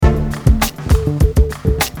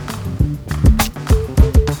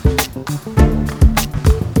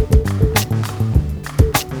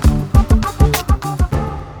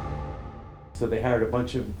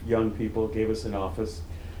bunch of young people, gave us an office,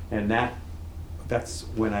 and that's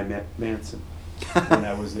when I met Manson, when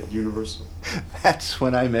I was at Universal. That's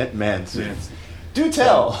when I met Manson. Manson. Do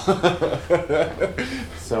tell.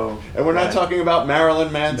 So, and we're not talking about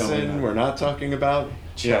Marilyn Manson. No, we're not talking about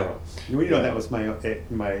Charles. You know, that was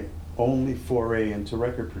my only foray into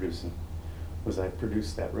record producing. Was I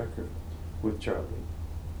produced that record with Charlie?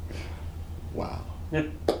 Wow. Yeah.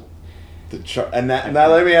 Now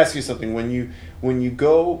let me ask you something. When you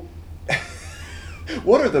go,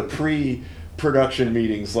 what are the pre-production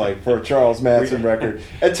meetings like for a Charles Manson record?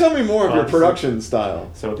 And tell me more of your production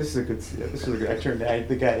style. So this is a good.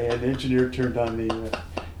 An engineer turned on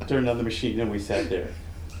the machine, and we sat there.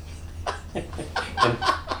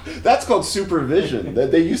 That's called supervision.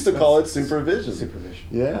 They used to call it supervision. Supervision.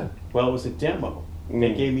 Yeah. Well, it was a demo.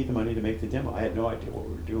 They gave me the money to make the demo. I had no idea what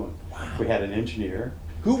we were doing. Wow. We had an engineer.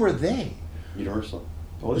 Who were they? Universal.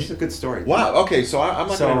 Well, this is a good story. Wow. Okay, so I'm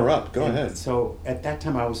not going to interrupt. Go ahead. So at that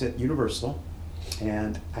time, I was at Universal,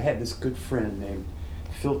 and I had this good friend named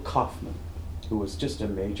Phil Kaufman, who was just a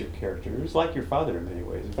major character. He was like your father in many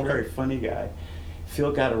ways. A very funny guy.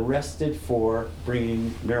 Phil got arrested for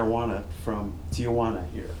bringing marijuana from Tijuana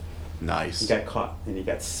here. Nice. He got caught, and he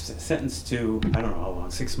got sentenced to, I don't know how long,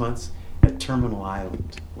 6 months at Terminal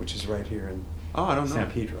Island, which is right here in San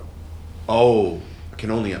Pedro. Oh, I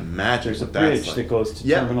can only imagine. There's a bridge that goes to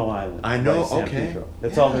Terminal Island. I know, San okay. Pedro.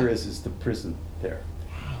 That's all there is the prison there.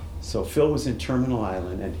 So Phil was in Terminal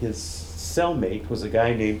Island, and his cellmate was a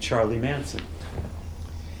guy named Charlie Manson.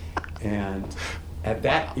 And at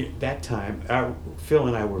that time, Phil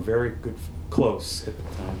and I were very close at the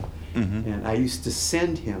time. Mm-hmm. And I used to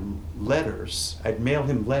send him letters. I'd mail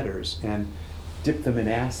him letters and dip them in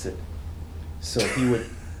acid. So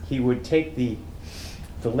he would take the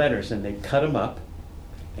letters and they'd cut them up,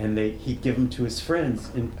 and he'd give them to his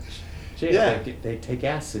friends in jail. Yeah. They'd take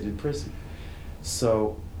acid in prison.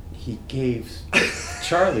 So he gave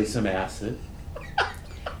Charlie some acid.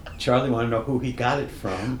 Charlie wanted to know who he got it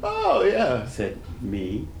from. Oh, yeah. He said,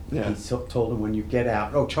 me. Yeah. He told him, when you get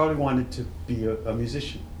out. Oh, Charlie wanted to be a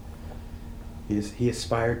musician. He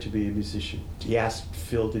aspired to be a musician. He asked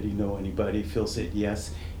Phil, did he know anybody? Phil said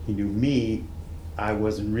yes. He knew me. I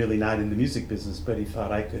wasn't really not in the music business, but he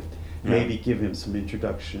thought I could maybe give him some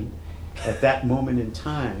introduction. At that moment in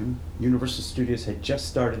time, Universal Studios had just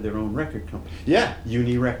started their own record company. Yeah.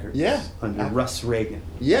 Uni Records. Yeah. Under Russ Reagan.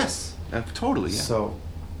 Yes. Totally. Yeah. So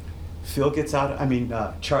Charlie gets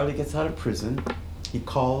out of prison. He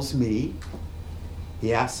calls me.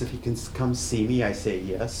 He asks if he can come see me. I say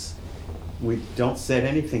yes. We don't set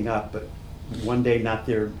anything up, but one day,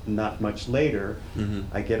 not much later, mm-hmm.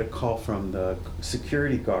 I get a call from the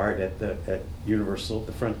security guard at Universal,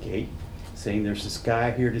 the front gate, saying there's this guy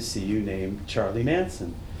here to see you named Charlie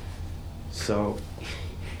Manson. So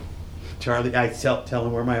Charlie, I tell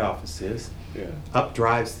him where my office is. Yeah. Up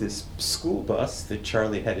drives this school bus that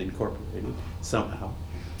Charlie had incorporated somehow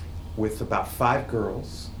with about 5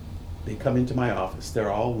 girls. They come into my office.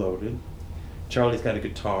 They're all loaded. Charlie's got a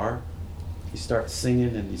guitar. He starts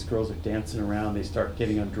singing, and these girls are dancing around. They start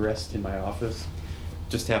getting undressed in my office.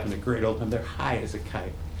 Just having a great old time. They're high as a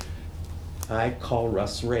kite. I call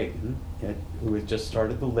Russ Reagan, who had just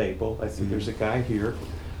started the label. I said, there's a guy here.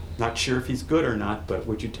 Not sure if he's good or not, but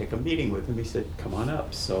would you take a meeting with him? He said, come on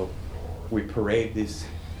up. So we parade this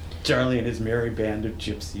Charlie and his merry band of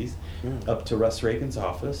gypsies up to Russ Reagan's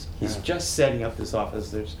office. He's just setting up this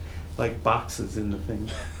office. There's like boxes in the thing.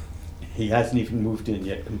 He hasn't even moved in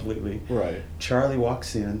yet completely. Right. Charlie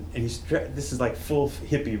walks in, and this is like full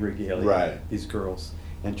hippie regalia. Right. These girls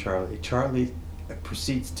and Charlie. Charlie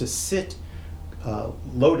proceeds to sit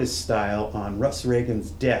Lotus style on Russ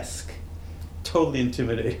Reagan's desk. Totally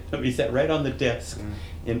intimidated him. He sat right on the desk,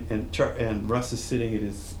 and Russ is sitting in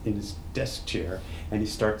his desk chair, and he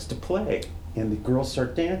starts to play, and the girls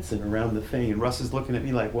start dancing around the thing, and Russ is looking at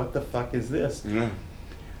me like, what the fuck is this? Yeah.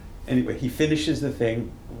 Anyway, he finishes the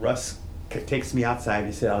thing. Russ takes me outside.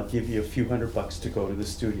 He said, I'll give you a few $100 to go to the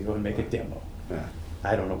studio and make a demo. Yeah.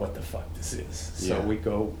 I don't know what the fuck this is. So we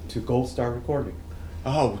go to Gold Star Recording.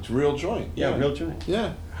 Oh, it's Real Joint. Yeah, Real Joint.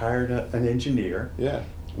 Yeah. Hired an engineer. Yeah.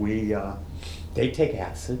 They take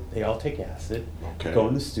acid. They all take acid. Okay. Go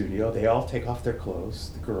in the studio. They all take off their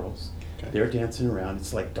clothes, the girls. Okay. They're dancing around.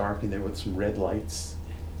 It's like dark in there with some red lights.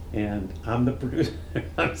 And I'm the producer.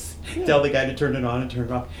 Tell the guy to turn it on and turn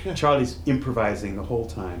it off. Yeah. Charlie's improvising the whole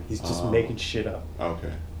time. He's just making shit up.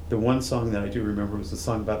 Okay. The one song that I do remember was the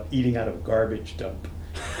song about eating out of a garbage dump.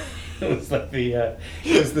 It was like it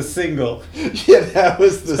was the single. Yeah, that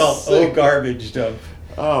was the single. It's called Oh Garbage Dump.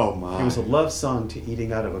 Oh my. It was a love song to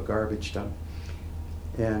eating out of a garbage dump.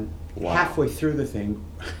 And Wow. Halfway through the thing,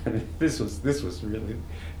 this is really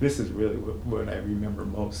what I remember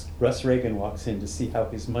most. Russ Reagan walks in to see how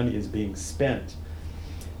his money is being spent,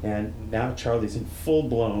 and now Charlie's in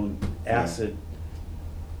full-blown acid.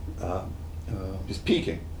 He's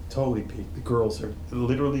peaking. Totally peaked. The girls are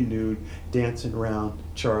literally nude, dancing around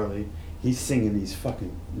Charlie. He's singing these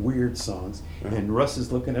fucking weird songs, and Russ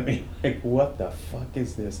is looking at me like, what the fuck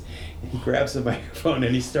is this? And he grabs the microphone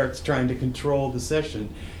and he starts trying to control the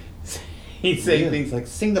session. He's saying things like,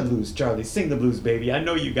 sing the blues, Charlie, sing the blues, baby. I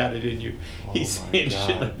know you got it in you. He's saying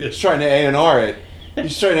shit like this. He's trying to A&R it.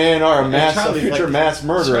 He's trying to A&R a future mass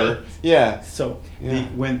murderer. Yeah. So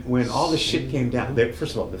when all the shit came down,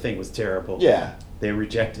 first of all, the thing was terrible. Yeah. They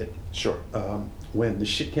rejected. Sure. When the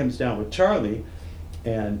shit comes down with Charlie,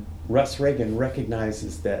 and Russ Reagan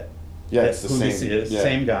recognizes that it's the who same, this is,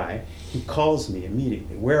 same guy, he calls me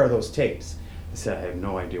immediately. Where are those tapes? I said, I have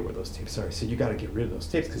no idea where those tapes are. He said, you got to get rid of those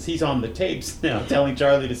tapes, because he's on the tapes now telling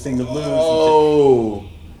Charlie to sing the blues. Oh.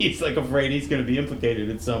 He's like afraid he's going to be implicated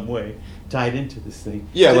in some way, tied into this thing.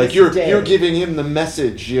 Yeah, like you're giving him the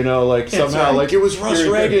message, like somehow, right. Like it was Russ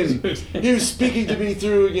Reagan. He was speaking to me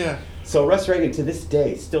through, So Russ Reagan to this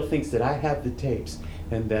day still thinks that I have the tapes,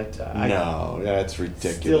 and that no, that's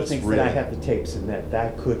ridiculous. Still thinks that I have the tapes, and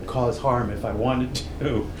that could cause harm if I wanted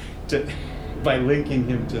to by linking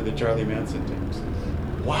him to the Charlie Manson tapes.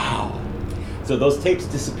 Wow. So those tapes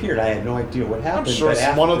disappeared. I had no idea what happened. I'm sure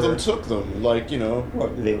one of them took them,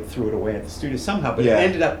 Well, they threw it away at the studio somehow, but it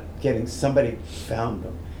ended up somebody found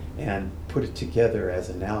them and put it together as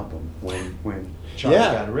an album when Charlie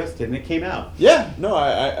got arrested, and it came out. Yeah,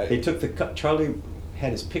 no, They took Charlie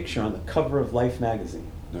had his picture on the cover of Life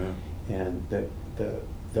magazine, and the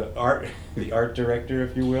art director,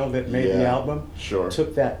 if you will, that made the album,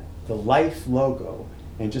 took the Life logo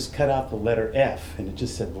and just cut out the letter F, and it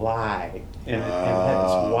just said lie, and it had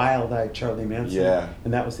this wild-eyed Charlie Manson,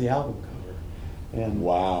 and that was the album cover. And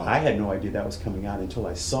I had no idea that was coming out until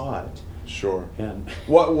I saw it. Sure. And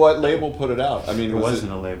what label put it out? I mean, it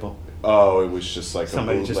wasn't a label. Oh, it was just like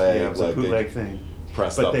somebody a bootleg. It was a bootleg thing.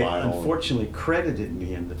 Pressed but up they vinyl. Unfortunately credited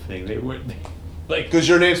me in the thing. They were like, because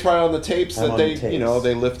your name's probably on the tapes I'm that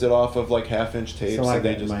they lifted off of like half-inch tapes. So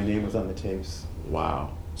my name was on the tapes.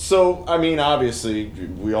 Wow. So I mean, obviously,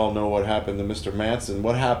 we all know what happened to Mr. Manson.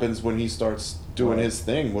 What happens when he starts doing his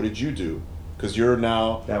thing? What did you do? Because you're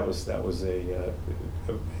now. That was a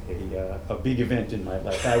big event in my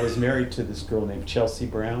life. I was married to this girl named Chelsea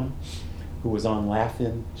Brown, who was on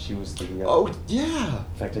Laugh-In. She was the. In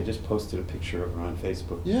fact, I just posted a picture of her on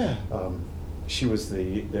Facebook. Yeah. She was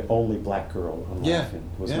the only black girl on Laugh-In.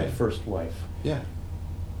 Was my first wife. Yeah.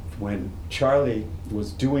 When Charlie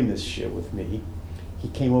was doing this shit with me, he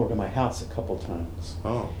came over to my house a couple times.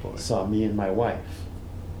 Oh boy. Saw me and my wife.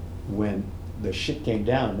 When the shit came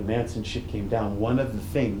down, the Manson shit came down, one of the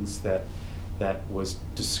things that was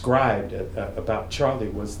described about Charlie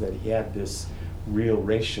was that he had this real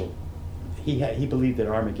racial. He believed that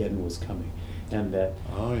Armageddon was coming, and that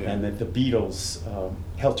the Beatles,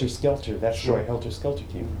 Helter Skelter. That's where Helter Skelter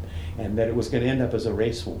came from, and that it was going to end up as a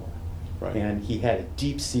race war. Right. And he had a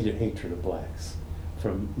deep-seated hatred of blacks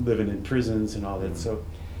from living in prisons and all that. So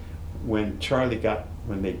when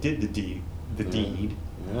they did the deed,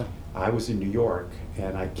 I was in New York,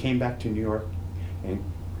 and I came back to New York and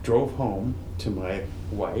drove home to my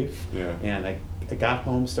wife, and I got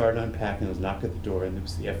home, started unpacking, I was knocked at the door, and it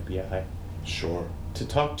was the FBI to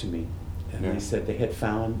talk to me. And they said they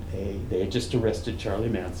had just arrested Charlie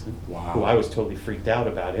Manson, who I was totally freaked out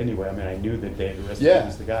about anyway. I mean, I knew that they had arrested him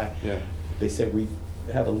as the guy. Yeah. They said, we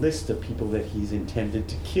have a list of people that he's intended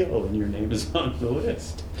to kill, and your name is on the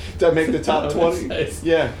list. That make the top 20?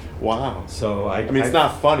 Yeah. Wow. So I mean, it's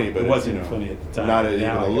not funny, but it wasn't funny at the time. Not even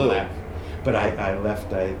a little. But I left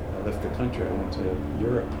the country. I went to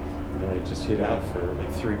Europe, and I just hid out for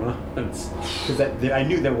like 3 months because I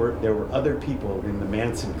knew there were other people in the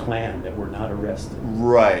Manson clan that were not arrested.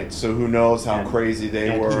 Right. So who knows how crazy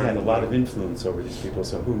they were? He had a lot of influence over these people.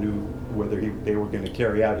 So who knew whether they were going to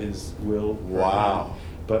carry out his will? Wow.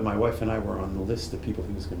 But my wife and I were on the list of people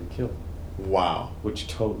he was going to kill. Wow. Which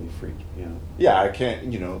totally freaked me out. Yeah, I can't,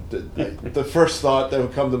 the first thought that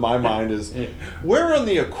would come to my mind is, where on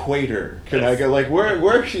the equator can I go? Like,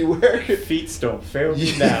 where could... Feet don't fail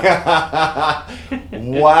me now.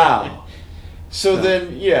 Wow. So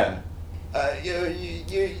then,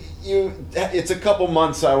 it's a couple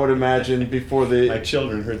months, I would imagine, before my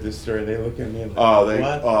children heard this story. They look at me like,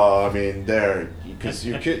 what? I mean, because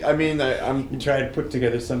you could, I mean, You try to put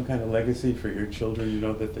together some kind of legacy for your children,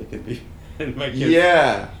 that they could be... And my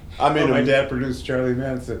kids, I mean, my dad produced Charlie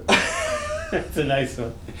Manson. That's a nice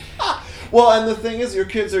one. Well, and the thing is, your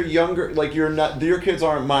kids are younger. Like your kids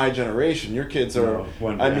aren't my generation. Your kids are. No,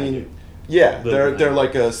 I mean, yeah, they're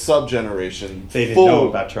like a sub generation. They didn't know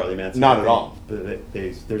about Charlie Manson. Not at all.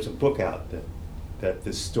 There's a book out that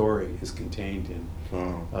this story is contained in.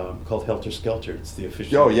 Called Helter Skelter. It's the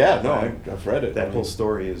official. Oh yeah, no, I've read it. That whole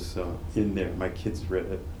story is in there. My kids read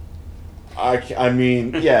it. I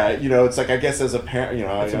mean, yeah, you know, it's like I guess as a parent, you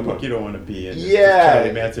know, it's a book you don't want to be in. Yeah,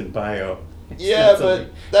 Charlie Manson bio. Yeah,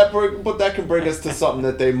 but that can bring us to something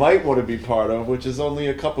that they might want to be part of, which is only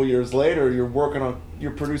a couple years later.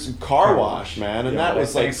 You're producing Car Wash, man, and that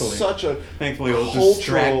was like such a thankfully it'll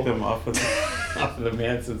distract them off of the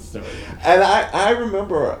Manson story. And I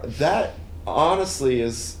remember that. Honestly,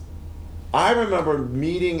 I remember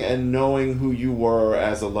meeting and knowing who you were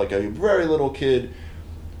as a very little kid.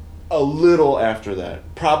 A little after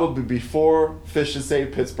that, probably before Fish and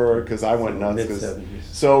Save Pittsburgh, because I went nuts. Mid-70s.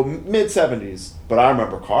 So mid-70s, but I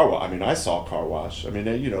remember Car Wash. I mean, I saw Car Wash. I mean,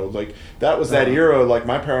 you know, like that was that era. Like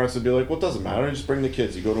my parents would be like, "Well, it doesn't matter. Just bring the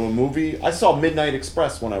kids. You go to a movie." I saw Midnight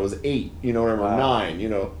Express when I was 8. You know, or 9. You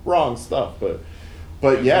know, wrong stuff,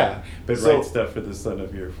 but yeah. But right stuff for the son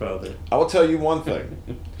of your father. I will tell you one thing.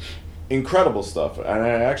 Incredible stuff. And I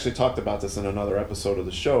actually talked about this in another episode of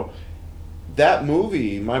the show. That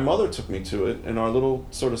movie, my mother took me to it in our little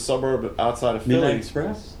sort of suburb outside of Philly. Midnight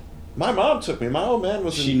Express? My mom took me. My old man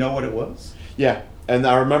was... Did she know what it was? Yeah. And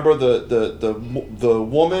I remember the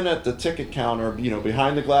woman at the ticket counter, you know,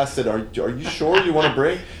 behind the glass said, are you sure you want to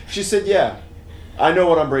bring? She said, yeah. I know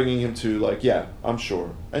what I'm bringing him to. Like, yeah, I'm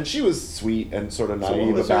sure. And she was sweet and sort of naive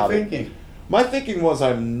what was about her it. Thinking? My thinking was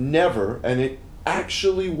and it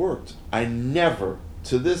actually worked. I never,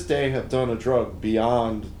 to this day, have done a drug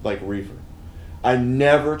beyond, like, reefer. I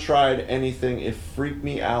never tried anything. It freaked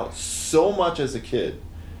me out so much as a kid.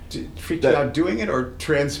 Freaked you out doing it or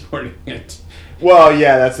transporting it? Well,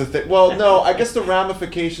 yeah, that's the thing. Well, no, I guess the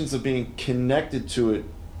ramifications of being connected to it,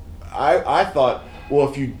 I thought, well,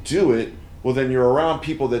 if you do it, well, then you're around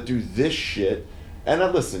people that do this shit. And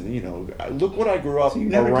listen, you know, look what I grew up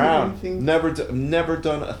around. Never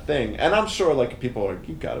done a thing. And I'm sure, like, people are,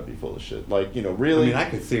 you gotta be full of shit. Like, you know, really. I mean, I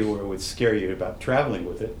could see where it would scare you about traveling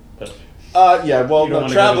with it. But yeah, well, no,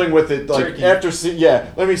 traveling with it, like, Turkey.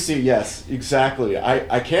 let me see, yes, exactly.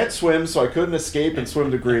 I can't swim, so I couldn't escape and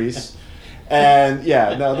swim to Greece. And,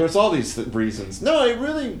 yeah, no, there's all these reasons. No, it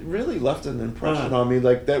really, really left an impression on me.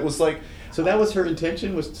 Like, that was like... So that was her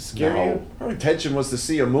intention, was to scare you? Her intention was to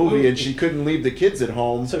see a movie, and she couldn't leave the kids at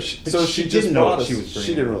home. So she didn't know what she was bringing.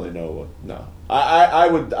 She didn't really know what... No. I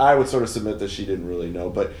would sort of submit that she didn't really know,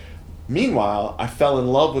 but... Meanwhile, I fell in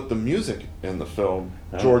love with the music in the film,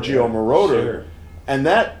 Giorgio Moroder. Sure. And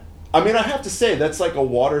that, I mean, I have to say, that's like a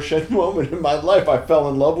watershed moment in my life. I fell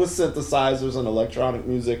in love with synthesizers and electronic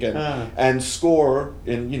music and score,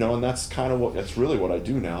 and, you know, and that's really what I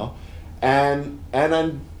do now. And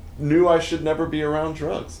I knew I should never be around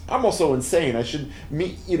drugs. I'm also insane.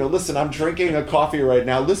 Listen, I'm drinking a coffee right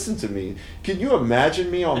now. Listen to me. Can you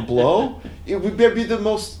imagine me on blow? It would be the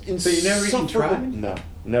most insufferable. So you never even tried? No.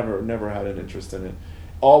 Never had an interest in it.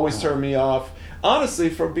 Always turned me off. Honestly,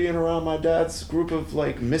 from being around my dad's group of,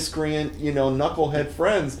 like, miscreant, you know, knucklehead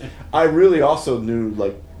friends, I really also knew,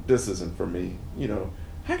 like, this isn't for me. You know,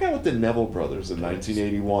 hang out with the Neville brothers in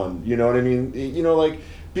 1981. You know what I mean? You know, like,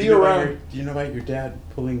 around. Do you know about your dad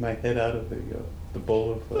pulling my head out of the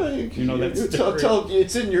bowl of? You know that story?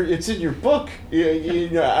 It's in your book.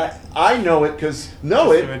 You know, I know it because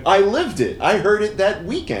I lived it. I heard it that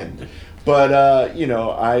weekend. But, you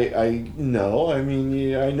know, I know. I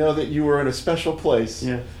mean, I know that you were in a special place.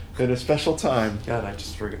 Yeah. At a special time. God, I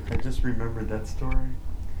just remembered that story.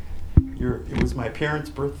 It was my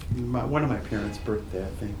parents' one of my parents' birthday, I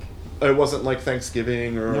think. It wasn't like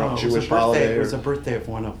Thanksgiving or a Jewish holiday. holiday. It was a birthday of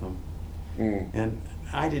one of them. And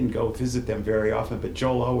I didn't go visit them very often, but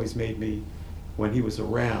Joel always made me, when he was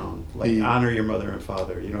around, like, honor your mother and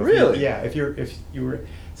father. You know. Really? If you were.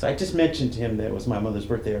 So I just mentioned to him that it was my mother's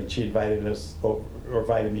birthday, and she invited us over, or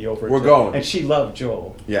invited me over. We're going. And she loved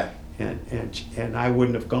Joel. Yeah. And I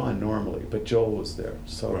wouldn't have gone normally, but Joel was there,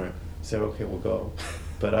 so I said, okay, we'll go.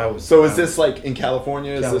 But I was. So is this like in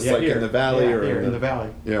California? Is this like here, in the valley or here in the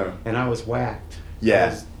valley? Yeah. And I was whacked.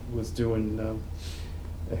 Yeah. I was doing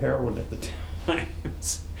heroin at the time.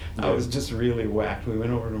 I was just really whacked. We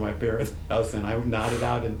went over to my parents' house, and I nodded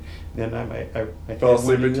out, and then I fell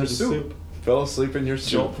asleep in your soup. Fell asleep in your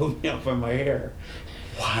soup. Joel pulled me up on my hair.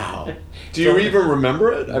 Wow. Do you even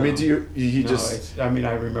remember it? No. I mean, I mean,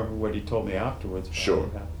 I remember what he told me afterwards. Sure.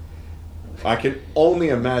 I can only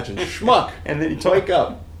imagine. Schmuck. And then wake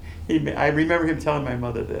up. I remember him telling my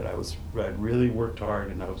mother that I really worked hard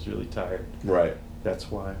and I was really tired. Right.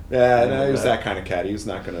 That's why. Yeah, no, he was that kind of cat. He was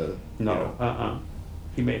not gonna. No,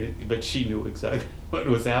 He made it, but she knew exactly what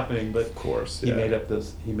was happening. But of course, he made up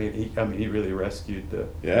this. He really rescued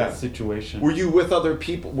the situation. Were you with other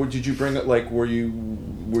people? Did you bring it? Like, were you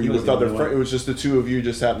with other friends? It was just the two of you.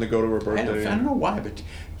 Just happened to go to her birthday. I don't know why, but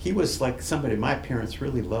he was like somebody my parents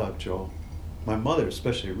really loved. Joel, my mother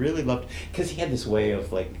especially really loved, because he had this way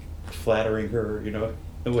of like flattering her. You know,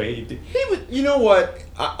 the way he did. He would. You know what?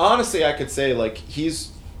 Honestly, I could say like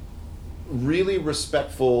he's really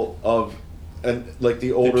respectful of. And like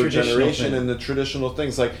the older generation and the traditional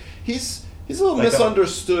things, like he's a little like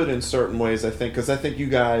misunderstood in certain ways, I think, because I think you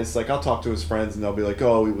guys, like, I'll talk to his friends and they'll be like,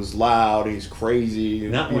 "Oh, he was loud, he's crazy."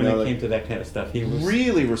 Not when it came to that kind of stuff. He was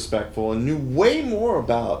really respectful and knew way more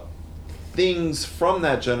about things from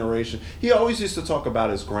that generation. He always used to talk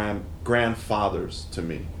about his grandfathers to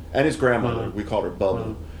me and his grandmother. We called her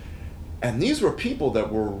Bubba. And these were people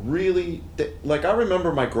that were really like, I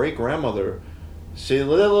remember my great grandmother. She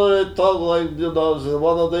literally talked like,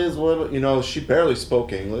 one of these women, she barely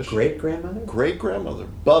spoke English. Great-grandmother? Great-grandmother.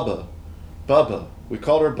 Bubba. We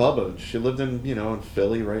called her Bubba. She lived in, in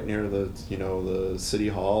Philly, right near the city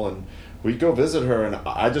hall, and we'd go visit her, and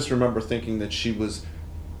I just remember thinking that she was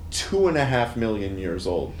 2.5 million years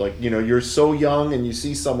old. Like, you're so young and you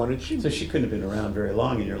see someone, and So she couldn't have been around very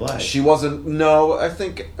long in your life. She wasn't, no, I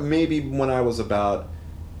think maybe when I was about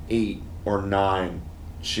 8 or 9,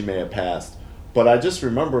 she may have passed. But I just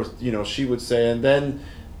remember, she would say, and then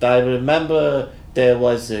I remember there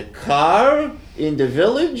was a car in the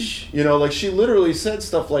village. Like she literally said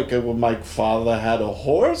stuff like, well, my father had a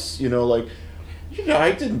horse.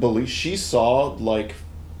 I didn't believe. She saw, like,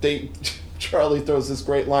 Charlie throws this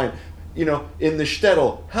great line, in the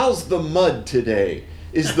shtetl, how's the mud today?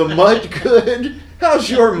 Is the mud good? How's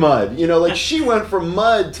your mud? Like she went from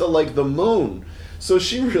mud to, like, the moon. So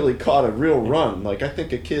she really caught a real run. Like, I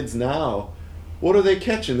think of kids now. What are they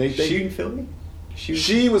catching? She in Philly?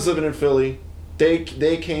 She was living in Philly.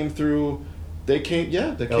 They came through. They came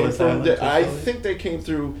from. I think they came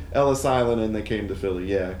through Ellis Island and they came to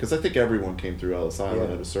Philly. Yeah, because I think everyone came through Ellis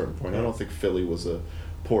Island at a certain point. I don't think Philly was a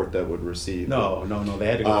port that would receive. No. They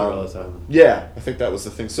had to go through Ellis Island. Yeah, I think that was the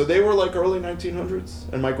thing. So they were like early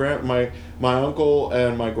 1900s, and my uncle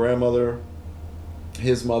and my grandmother,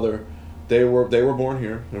 his mother. They were born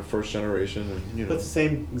here, first generation, and That's the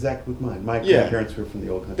same exact with mine. My grandparents were from the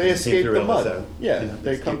old country. They escaped the mud.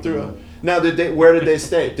 They come through. Now, where did they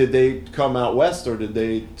stay? Did they come out west, or did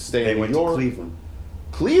they stay in New York? They went to Cleveland.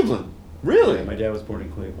 Cleveland, really? Yeah, my dad was born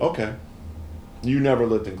in Cleveland. Okay, you never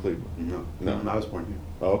lived in Cleveland. No, I was born here.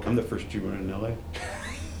 Oh, okay. I'm the first Jew in L.A.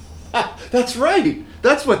 That's right.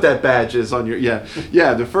 That's what that badge is on your.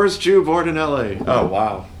 Yeah, the first Jew born in L.A. Oh,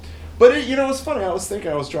 wow. But it's funny. I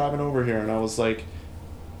was driving over here, and I was like,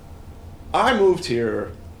 I moved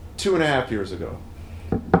here 2.5 years ago.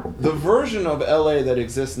 The version of LA that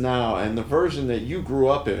exists now and the version that you grew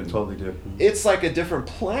up in, totally different. It's like a different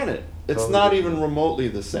planet. It's totally not different. Even remotely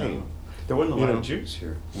the same. No. There wasn't a lot of Jews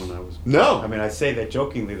here when I was. No. I mean, I say that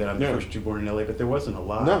jokingly that I'm the first Jew born in LA, but there wasn't a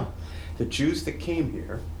lot. No. The Jews that came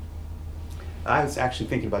here. I was actually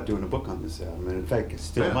thinking about doing a book on this album, and in fact, it's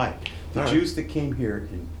still might. The Jews that came here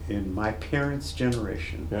in my parents'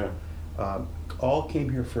 generation all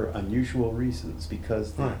came here for unusual reasons,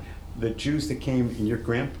 because the Jews that came in your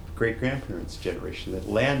great-grandparents' generation that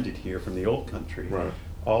landed here from the old country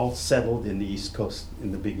all settled in the East Coast,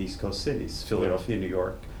 in the big East Coast cities, Philadelphia, New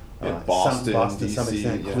York, Boston, to some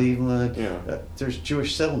extent, Cleveland. Yeah. There's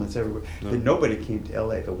Jewish settlements everywhere. Nobody came to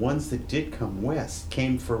L.A. The ones that did come west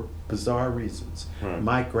came for bizarre reasons.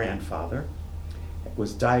 My grandfather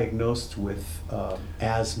was diagnosed with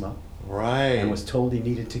asthma, and was told he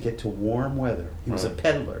needed to get to warm weather. He was a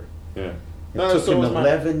peddler. Yeah. It took him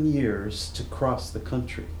 11 years to cross the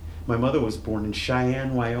country. My mother was born in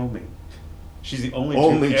Cheyenne, Wyoming. She's the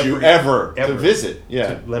only Jew ever to visit.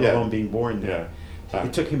 Let alone being born there. Yeah.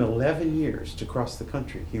 It took him 11 years to cross the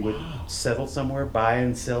country. He would settle somewhere, buy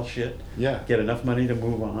and sell shit, get enough money to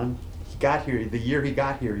move on. He got here. The year he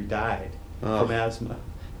got here, he died from asthma.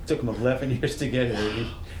 It took him 11 years to get here.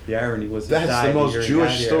 The irony was that's the most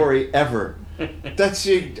Jewish story ever. That's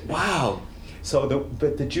wow. So,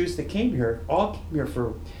 but the Jews that came here all came here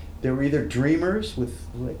for. They were either dreamers with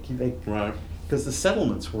because the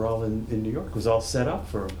settlements were all in New York. It was all set up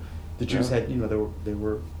for the Jews. Had there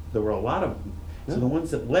were a lot of them. So the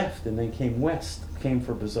ones that left and then came west came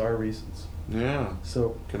for bizarre reasons. Yeah.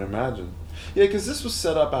 So can imagine. Yeah, because this was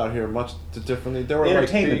set up out here much differently. There were the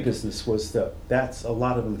entertainment business was that's a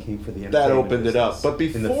lot of them came for the entertainment. That opened business. It up. But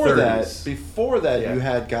before that, you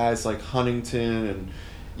had guys like Huntington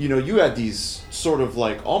you had these sort of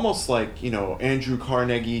like almost like Andrew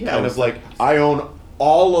Carnegie kind was of like I own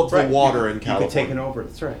all of the water in You California. could take it over.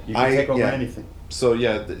 That's right. You can take over anything. So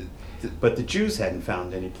yeah. But the Jews hadn't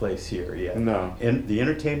found any place here yet. No. And the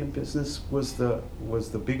entertainment business was the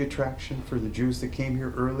big attraction for the Jews that came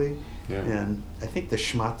here early. Yeah. And I think the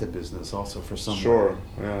schmata business also for some. Sure.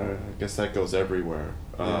 I guess that goes everywhere.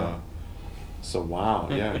 Yeah. So wow,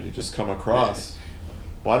 yeah, you just come across.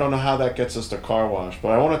 Well, I don't know how that gets us to car wash, but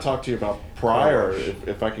I want to talk to you about prior,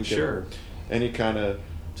 if I can get any kind of.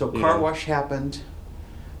 So car wash happened.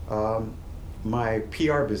 My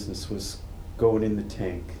PR business was going in the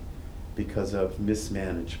tank because of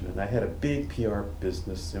mismanagement. I had a big PR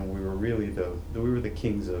business, and we were really the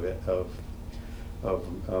kings of it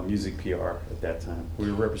of music PR at that time.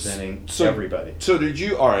 We were representing everybody. So did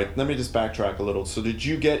you? All right, let me just backtrack a little. So did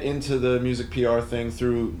you get into the music PR thing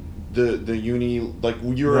through the uni? Like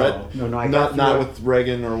you were I not with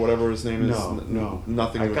Reagan or whatever his name is. No,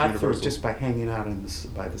 nothing. I with got Universal. through it just by hanging out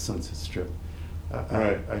by the Sunset Strip.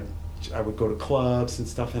 Right. I would go to clubs and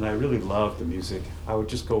stuff, and I really loved the music. I would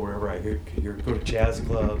just go wherever I could hear, go to jazz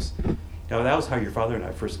clubs. Now, that was how your father and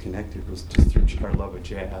I first connected, was just through our love of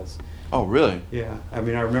jazz. Oh, really? Yeah. I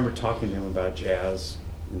mean, I remember talking to him about jazz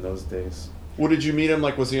in those days. Well, did you meet him?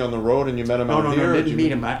 Like, was he on the road and you met him out here? No, I didn't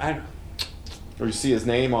meet him. Or you see his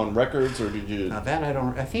name on records, or did you? Now that I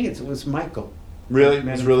don't. I think it was Michael. Really? It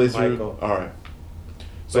was really through? Michael. All right.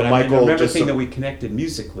 So But Michael, I mean, the thing that we connected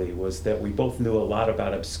musically was that we both knew a lot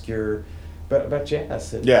about about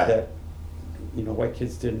jazz. That white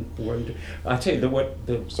kids weren't. I'll tell you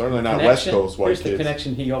the certainly not West Coast white kids. Here's the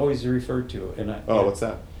connection he always referred to, and what's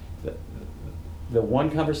that? The one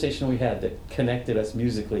conversation we had that connected us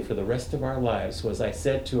musically for the rest of our lives was I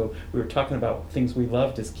said to him, we were talking about things we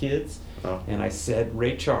loved as kids, and I said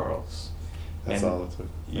Ray Charles. That's all it took.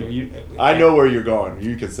 I know where you're going.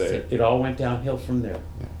 You can say it. It all went downhill from there,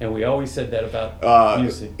 and we always said that about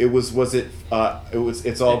music.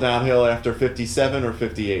 It's all downhill after 57 or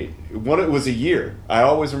 58. It was a year. I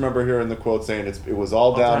always remember hearing the quote saying it was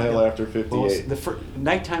all downhill after 58. Well,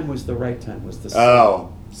 nighttime was the right time. Was the song.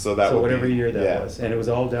 Oh, so whatever year that was, and it was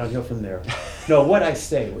all downhill from there. No, what I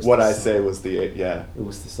say was. What the I song. say was It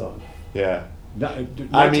was the song. Yeah.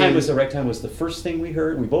 Nighttime was the right time. Was the first thing we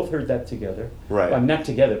heard. We both heard that together. Right. Well, not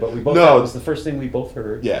together, but we both. That was the first thing we both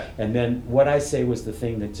heard. Yeah. And then what I say was the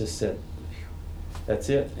thing that just said, "That's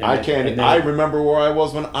it." And I remember where I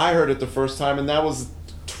was when I heard it the first time, and that was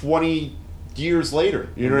 20 years later.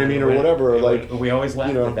 You know what I mean, or whatever. We always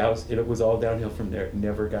laughed. It was all downhill from there. It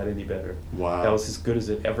never got any better. Wow. That was as good as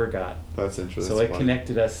it ever got. That's interesting. So it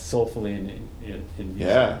connected us soulfully in music.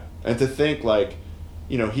 Yeah, and to think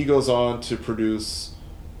he goes on to produce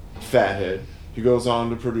Fathead. He goes on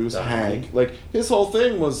to produce Hank. Like, his whole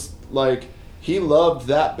thing was, like, he loved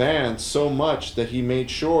that band so much that he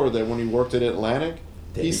made sure that when he worked at Atlantic,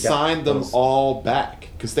 he signed them all back,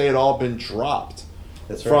 because they had all been dropped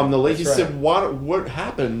from the late. He said, what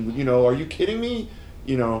happened? Are you kidding me?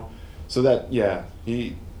 So that,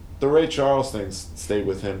 the Ray Charles thing stayed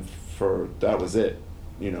with him that was it.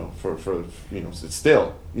 It's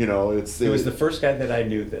still, it was the first guy that I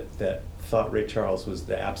knew that thought Ray Charles was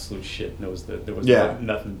the absolute shit. There was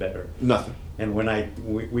nothing better. Nothing. And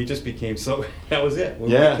when we just became that was it.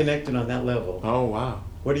 We connected on that level. Oh, wow.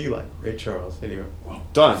 What do you like, Ray Charles? Anyway.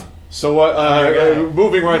 Done. So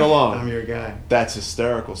moving right along. I'm your guy. That's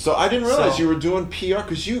hysterical. So I didn't realize you were doing PR,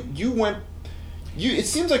 because you went. It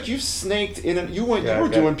seems like you snaked in and you were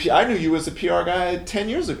doing PR. I knew you as a PR guy 10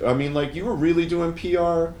 years ago. I mean, like, you were really doing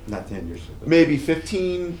PR. Not 10 years ago. Maybe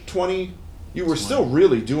 15, 20. You were still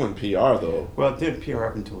really doing PR, though. Well, I did PR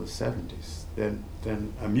up until the 70s. Then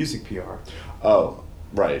a music PR. Oh,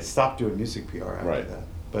 right. I stopped doing music PR after that.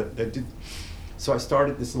 But so I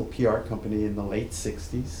started this little PR company in the late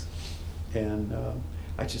 60s. And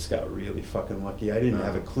I just got really fucking lucky. I didn't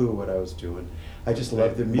have a clue what I was doing. I just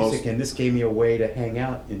loved the music, and this gave me a way to hang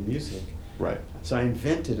out in music. Right. So I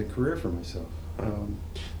invented a career for myself.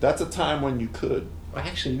 That's a time when you could.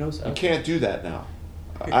 Actually, you can't do that now.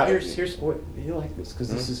 Here's what you like this, because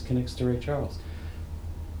this connects to Ray Charles.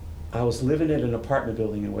 I was living in an apartment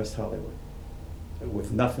building in West Hollywood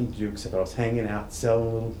with nothing to do except I was hanging out, selling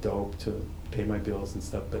a little dope to pay my bills and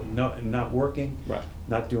stuff, but not working,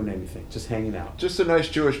 not doing anything, just hanging out. Just a nice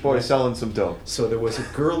Jewish boy selling some dope. So there was a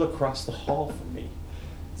girl across the hall from me,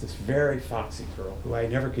 this very foxy girl who I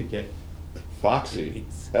never could get. Foxy?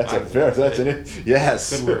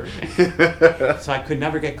 Yes. Good word. So I could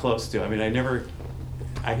never get close to. I mean,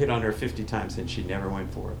 I hit on her 50 times and she never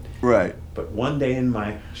went for it. Right. But one day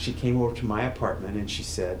she came over to my apartment and she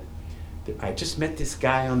said, I just met this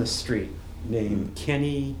guy on the street named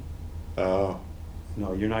Kenny. Oh.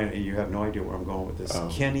 No, you're not. You have no idea where I'm going with this. Oh.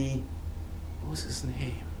 Kenny. What was his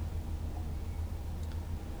name?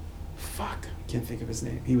 Fuck, I can't think of his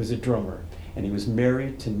name. He was a drummer, and he was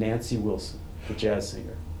married to Nancy Wilson, the jazz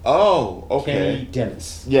singer. Oh, okay. Kenny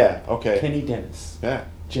Dennis. Yeah, okay. Kenny Dennis. Yeah.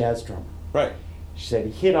 Jazz drummer. Right. She said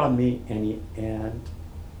he hit on me, and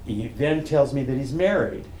he then tells me that he's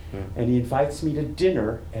married, and he invites me to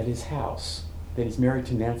dinner at his house. That he's married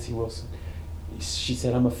to Nancy Wilson. She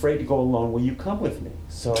said, "I'm afraid to go alone. Will you come with me?"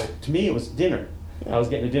 So to me, it was dinner. I was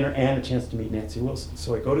getting a dinner and a chance to meet Nancy Wilson.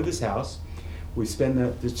 So I go to this house. We spend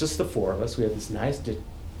there's just the four of us. We had this nice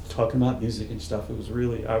talking about music and stuff. I was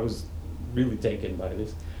really taken by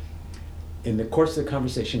this. In the course of the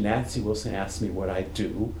conversation, Nancy Wilson asked me what I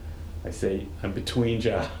do. I say, I'm between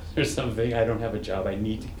jobs or something. I don't have a job. I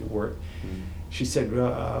need to get work. She said,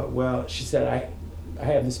 I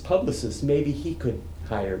have this publicist. Maybe he could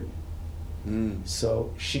hire me.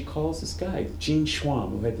 So she calls this guy, Gene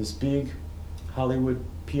Schwam, who had this big Hollywood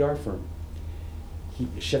PR firm. He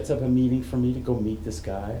sets up a meeting for me to go meet this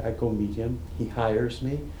guy. I go meet him. He hires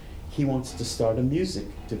me. He wants to start a music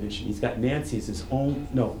division. He's got Nancy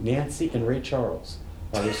and Ray Charles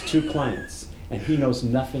are his two clients, and he knows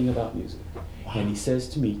nothing about music. Wow. And he says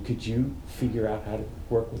to me, could you figure out how to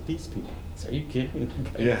work with these people? I said, are you kidding?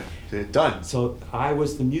 Yeah, they're done. So I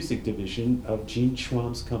was the music division of Gene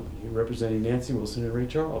Schwam's company, representing Nancy Wilson and Ray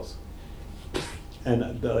Charles.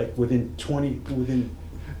 And within 20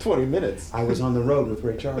 minutes, I was on the road with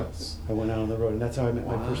Ray Charles. I went out on the road, and that's how I met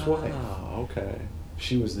my first wife. Wow, okay.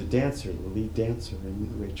 She was the lead dancer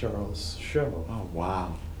in Ray Charles' show. Oh,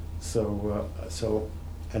 wow. So,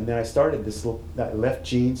 and then I started I left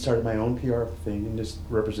Gene, started my own PR thing, and just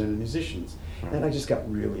represented musicians. Right. And I just got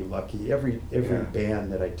really lucky. Every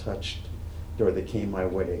band that I touched or that came my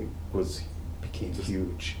way became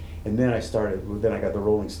huge. And then I got the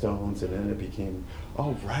Rolling Stones, and then it became...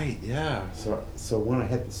 Oh, right, yeah. So when I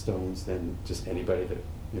had the Stones, then just anybody that,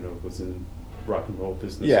 was in rock and roll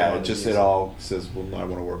business. Yeah, it all says, well, I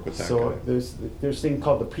want to work with that guy. So there's a thing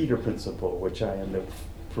called the Peter Principle, which I am a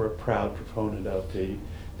proud proponent of,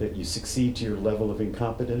 that you succeed to your level of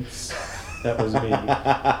incompetence. That was me.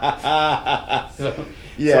 So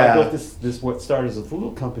I built this what started as a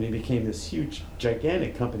little company became this huge,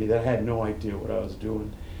 gigantic company that I had no idea what I was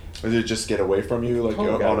doing. Or did it just get away from you,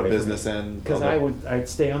 on a business end? Because I'd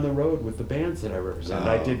stay on the road with the bands that I represented.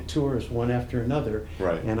 I did tours one after another.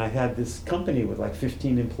 Right. And I had this company with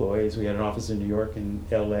 15 employees. We had an office in New York and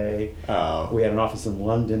L.A. Oh. We had an office in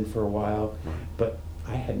London for a while. Right. But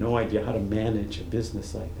I had no idea how to manage a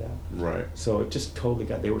business like that. Right. So it just totally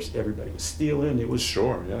everybody was stealing. It was...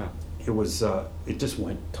 Sure, yeah. It was, it just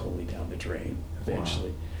went totally down the drain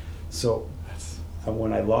eventually. Wow. So...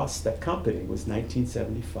 when I lost that company, it was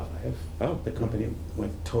 1975. Oh. The company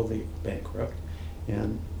went totally bankrupt,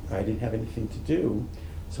 and I didn't have anything to do.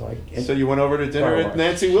 So you went over to dinner at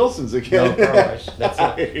Nancy Wilson's again? No, Car Wash.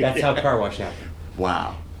 That's how Car Wash happened.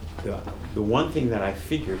 Wow. The one thing that I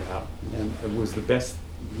figured out, and it was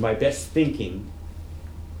my best thinking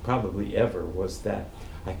probably ever, was that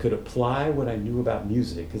I could apply what I knew about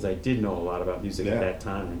music, because I did know a lot about music at that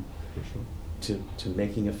time, for sure, to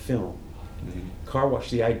making a film. Mm-hmm. Car Wash,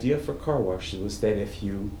 the idea for Car Wash was that if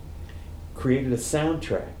you created a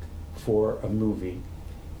soundtrack for a movie,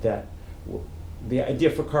 the idea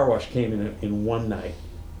for Car Wash came in one night,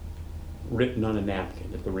 written on a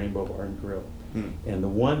napkin at the Rainbow Bar and Grill. And the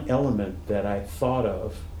one element that I thought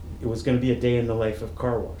of, it was going to be a day in the life of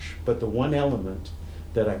Car Wash, but the one element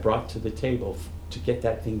that I brought to the table to get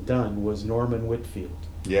that thing done was Norman Whitfield.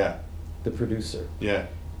 Yeah. The producer. Yeah.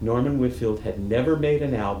 Norman Whitfield had never made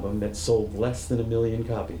an album that sold less than 1 million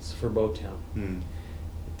copies for Motown.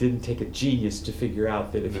 It didn't take a genius to figure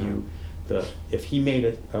out that if he made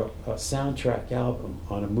a soundtrack album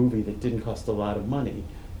on a movie that didn't cost a lot of money,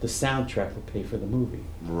 the soundtrack would pay for the movie.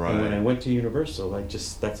 Right. And when I went to Universal,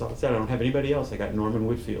 that's all I said. I don't have anybody else. I got Norman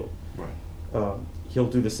Whitfield. Right. He'll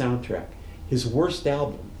do the soundtrack. His worst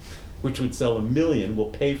album, which would sell 1 million, will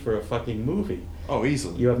pay for a fucking movie. Oh,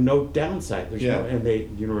 easily. You have no downside. There's yeah.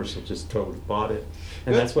 And Universal just totally bought it,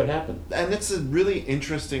 and that's what happened. And it's a really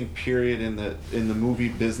interesting period in the movie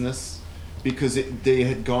business, because they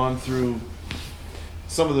had gone through.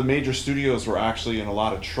 Some of the major studios were actually in a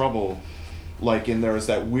lot of trouble. There was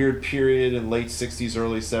that weird period in late '60s,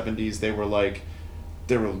 early '70s. They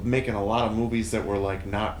were making a lot of movies that were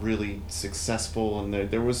not really successful, and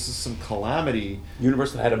there was some calamity.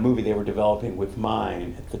 Universal had a movie they were developing with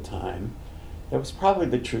mine at the time. That was probably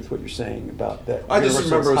the truth, what you're saying about that. I just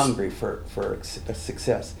remember was hungry for a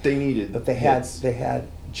success. They needed, but they had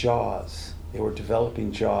Jaws they were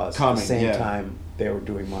developing Jaws at the same time they were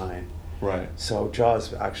doing mine. Right. So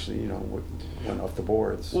Jaws actually, went off the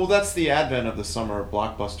boards. Well, that's the advent of the summer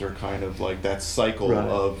blockbuster, kind of like that cycle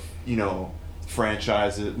of,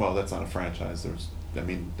 franchises. Well, that's not a franchise.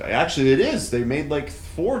 Actually it is. They made like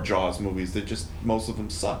 4 Jaws movies that just, most of them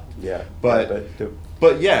sucked. Yeah.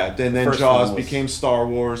 But yeah, and then Jaws was, became Star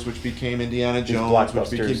Wars, which became Indiana Jones,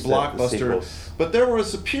 which became Blockbuster. But there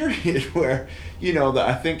was a period where,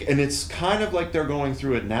 I think, and it's kind of like they're going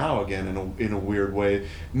through it now again in a weird way.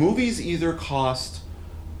 Movies either cost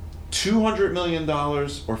 $200 million or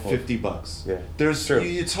 $50. Yeah, there's true.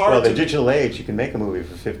 It's hard. Well, the digital age, you can make a movie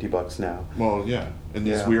for $50 now. Well, yeah, and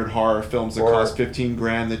these weird horror films that cost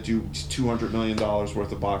 $15,000 that do $200 million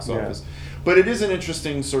worth of box office. But it is an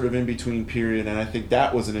interesting sort of in-between period, and I think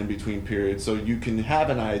that was an in-between period. So you can have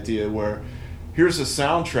an idea where here's a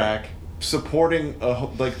soundtrack supporting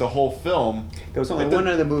the whole film. There was only one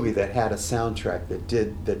other movie that had a soundtrack that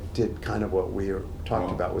did kind of what we were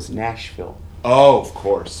talking about, was Nashville. Oh, of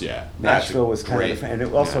course, yeah. Nashville was kind of,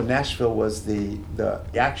 and Nashville was the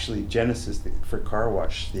actually genesis for Car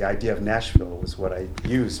Wash. The idea of Nashville was what I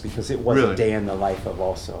used because it was a day in the life of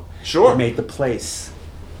also. Sure. We made the place.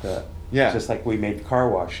 Just like we made Car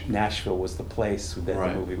Wash, Nashville was the place that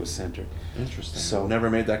the movie was centered. Interesting. So never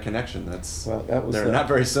made that connection. They're not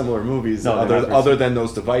very similar movies, other than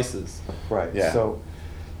those devices. Right. Yeah.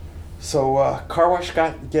 So Car Wash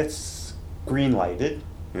gets green lighted.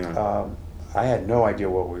 Yeah. I had no idea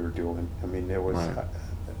what we were doing. I mean,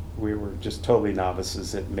 we were just totally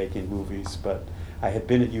novices at making movies, but I had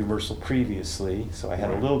been at Universal previously, so I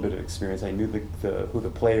had a little bit of experience. I knew who the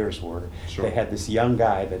players were. Sure. They had this young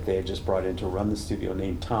guy that they had just brought in to run the studio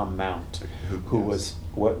named Tom Mount, who was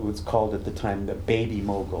what was called at the time the baby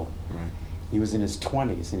mogul. Right. He was in his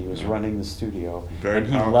 20s and he was running the studio. Very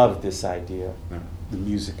he powerful. loved this idea, the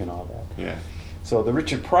music and all that. Yeah. So the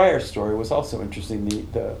Richard Pryor story was also interesting.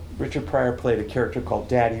 The Richard Pryor played a character called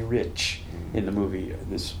Daddy Rich in the movie,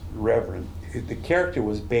 this Reverend. The character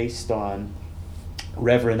was based on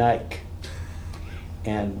Reverend Ike.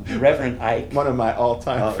 And Reverend Ike... One of my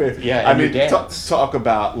all-time favorites. Yeah, I mean, talk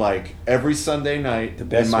about, like, every Sunday night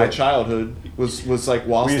in my childhood was like,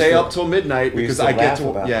 well, I'll stay up till midnight because I get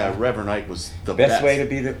to... Reverend Ike was the best. Best way to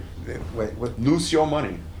be lose your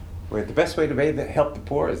money. Wait, the best way to help the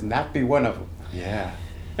poor is not be one of them. Yeah,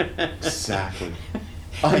 exactly.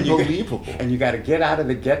 Unbelievable. And you got to get out of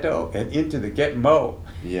the ghetto and into the Gitmo.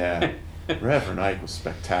 Yeah, Reverend Ike was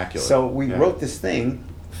spectacular. So we wrote this thing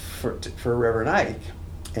for Reverend Ike,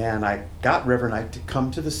 and I got Reverend Ike to come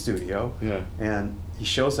to the studio. Yeah. And he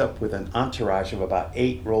shows up with an entourage of about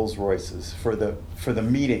 8 Rolls Royces for the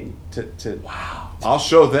meeting. Wow. I'll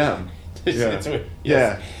show them.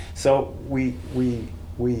 Yeah. So we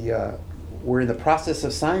were in the process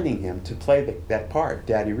of signing him to play that part,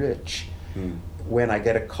 Daddy Rich, when I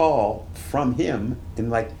get a call from him in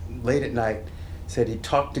late at night, said he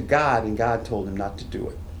talked to God and God told him not to do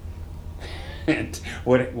it. And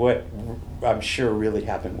what I'm sure really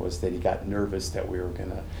happened was that he got nervous that we were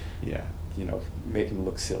gonna, make him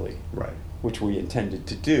look silly, right? Which we intended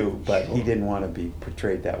to do, but he didn't want to be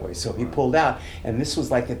portrayed that way, so he pulled out. And this was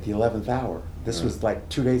like at the 11th hour. This was like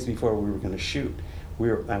 2 days before we were going to shoot. We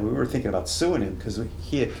were thinking about suing him because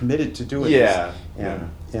he had committed to doing this,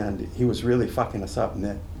 and he was really fucking us up, and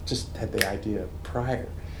that just had the idea prior.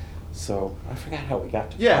 So I forgot how we got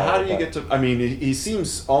to. Yeah, how did you get to? I mean, he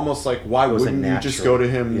seems almost like why wouldn't you just go to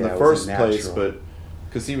him in the first place? But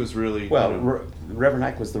because he was really Reverend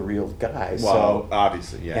Ike was the real guy. Well,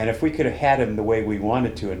 obviously, yeah. And if we could have had him the way we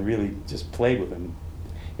wanted to and really just played with him,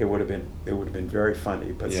 it would have been very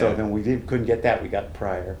funny. But so then we couldn't get that. We got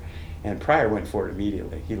Pryor. And Pryor went for it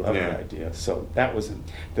immediately. He loved the idea. So that was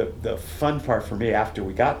the fun part for me. After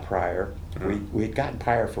we got Pryor, we had gotten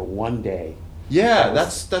Pryor for 1 day. Yeah,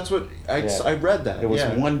 that's what I read that. It was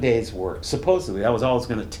 1 day's work. Supposedly, that was all it was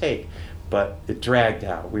going to take, but it dragged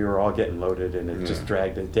out. We were all getting loaded, and it just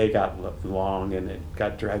dragged. The day got long, and it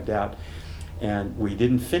got dragged out, and we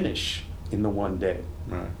didn't finish in the 1 day.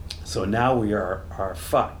 Right. So now we are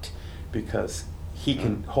fucked because he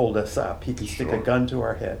can hold us up. He can stick a gun to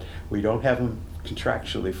our head. We don't have him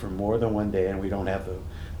contractually for more than 1 day, and we don't have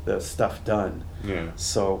the stuff done. Yeah.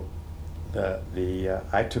 So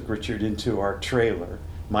I took Richard into our trailer,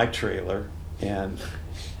 my trailer, and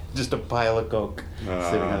just a pile of coke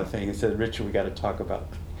sitting on the thing. He said, "Richard, we got to talk about.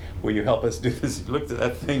 Will you help us do this?" He looked at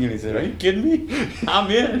that thing and he said, "Are you kidding me? I'm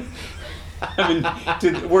in." I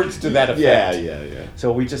mean, words to that effect. Yeah.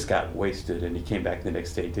 So we just got wasted, and he came back the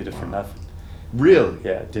next day, did it for nothing. Really?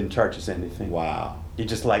 Yeah, didn't charge us anything. Wow. He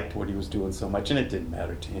just liked what he was doing so much, and it didn't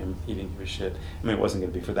matter to him. He didn't give a shit. I mean, it wasn't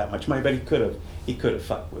going to be for that much money, but he could have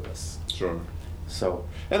fucked with us. Sure. So.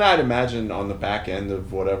 And I'd imagine on the back end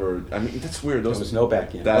of whatever. I mean, that's weird. There was no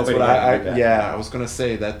back end. That's Nobody what had any back yeah. end. I was gonna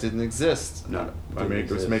say that didn't exist. No. I mean,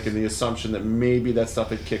 I was making the assumption that maybe that stuff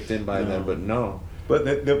had kicked in by then, but no. But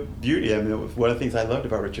the beauty, I mean, one of the things I loved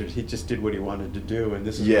about Richard, he just did what he wanted to do, and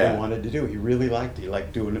this is what he wanted to do. He really liked it. He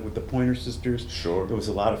liked doing it with the Pointer Sisters. Sure. It was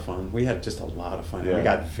a lot of fun. We had just a lot of fun. Yeah. We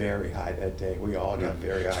got very high that day. We all got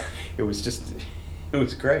very high. It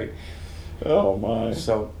was great. Oh my!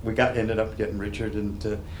 So we ended up getting Richard and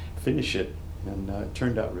to finish it, and it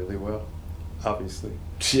turned out really well, obviously.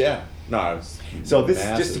 Yeah. No. It was so this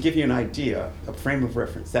massive. just to give you an idea, a frame of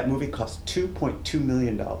reference. That movie cost $2.2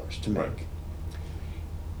 million to make. Right.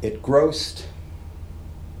 It grossed.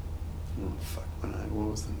 Oh fuck! What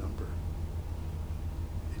was the number?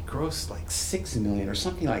 It grossed like $6 million or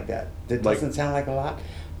something like that. That doesn't sound like a lot,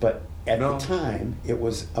 but at the time it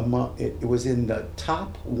was it was in the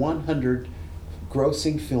top 100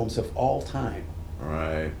 grossing films of all time.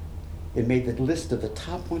 Right. It made the list of the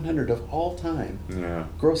top 100 of all time. Yeah.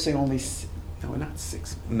 Grossing only not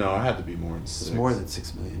 6 million. No, it had to be more than 6. It was more than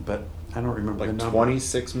 6 million, but I don't remember the like number.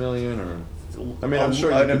 26 million or. I mean, I'm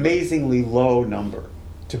sure an amazingly low number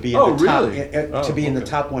to be in Oh, the top really? to be in the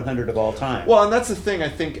top 100 of all time. Well, and that's the thing. I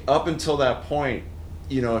think up until that point,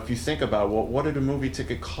 you know, if you think about what did a movie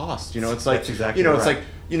ticket cost? You know, it's like That's exactly you know, it's right. like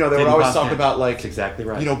you know, they would Didn't always cost talk anything. about like That's exactly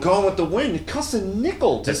right. You know, Gone with the Wind. It costs a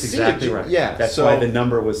nickel to That's see exactly it. right. Yeah, that's so, why the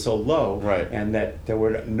number was so low, Right. and that there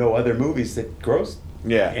were no other movies that grossed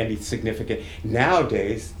any significant.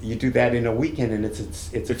 Nowadays, you do that in a weekend, and it's a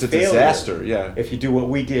failure. disaster. Yeah. If you do what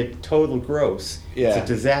we did, total gross, it's a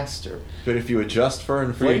disaster. But if you adjust for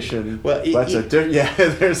inflation, Well, that's there's a You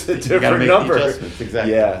gotta different make number. the adjustments,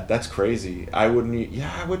 exactly. Yeah, that's crazy. I wouldn't.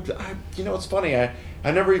 Yeah, I would. You know, it's funny. I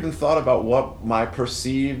never even thought about what my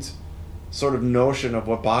perceived sort of notion of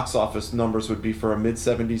what box office numbers would be for a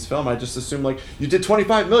mid-70s film. I just assumed like you did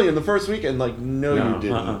 25 million the first weekend. Like no you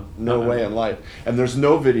didn't. No way in life. And there's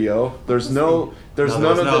no video. There's none of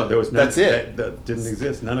that. There was that's it. That didn't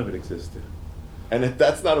exist. None of it existed. And if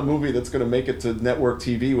that's not a movie that's going to make it to network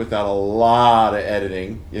TV without a lot of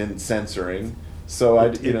editing and censoring. So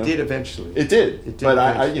It did eventually. It did. It did But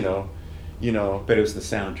eventually. you know. But it was the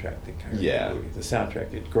soundtrack that carried the movie. The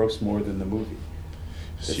soundtrack, it grossed more than the movie.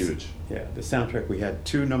 It's huge. Yeah, the soundtrack, we had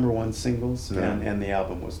 2 #1 singles, and the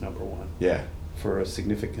album was #1. Yeah. For a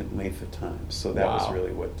significant length of time. So that was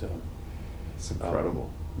really what... it's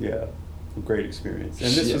incredible. Yeah, a great experience.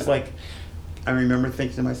 And this was like, I remember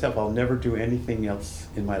thinking to myself, I'll never do anything else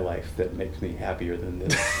in my life that makes me happier than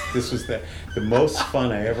this. This was the most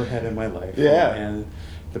fun I ever had in my life. Yeah. And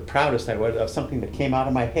the proudest I was of something that came out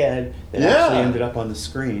of my head that actually ended up on the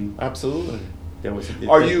screen. Absolutely.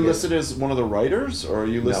 Are you listed as one of the writers, or are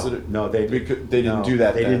you listed? No, they didn't do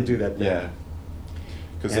that. They didn't do that. Then. Yeah.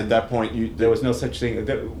 Because at that point, there was no such thing.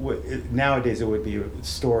 Nowadays, it would be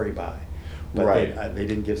story by, but they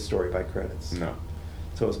didn't give story by credits. No.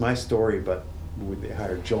 So it was my story, but they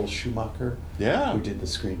hired Joel Schumacher. Yeah. Who did the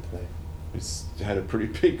screenplay. He's had a pretty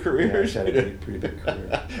big career. Yeah, he's had a pretty big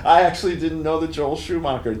career. I actually didn't know that Joel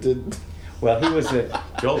Schumacher did. Well,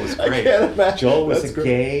 Joel was great. I can't imagine. Joel was That's a great.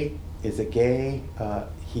 gay. Is a gay.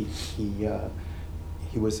 He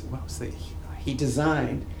was he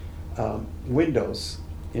designed windows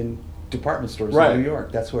in department stores in New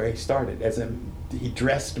York. That's where he started. He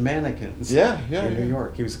dressed mannequins. In New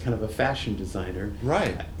York. He was kind of a fashion designer.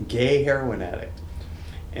 Right. Gay heroin addict.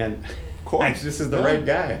 And of course, this is the right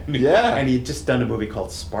guy. Yeah. And he had just done a movie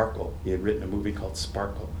called Sparkle. He had written a movie called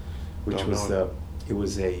Sparkle, which it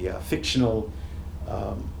was a fictional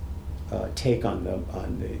take on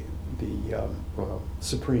the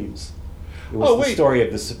Supremes. It was the story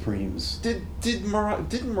of the Supremes. Didn't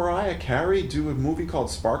Mariah Carey do a movie called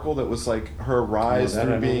Sparkle that was like her rise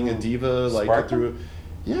through being a diva, like through?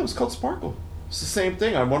 Yeah, it was called Sparkle. It's the same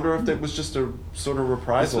thing. I wonder if that was just a sort of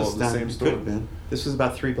reprisal of the same story. This was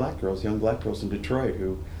about 3 young black girls in Detroit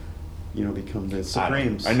who, become the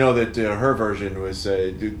Supremes. I know that her version was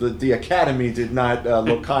the Academy did not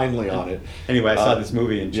look kindly on it. Anyway, I saw this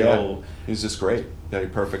movie and Joel. He's just great. A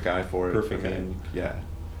perfect guy for it. Perfect guy. Yeah.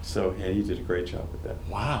 So he did a great job with that.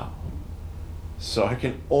 Wow. So I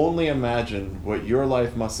can only imagine what your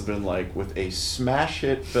life must have been like with a smash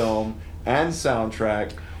hit film and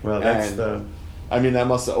soundtrack. Well, I mean, that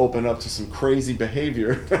must have opened up to some crazy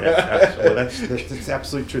behavior. That's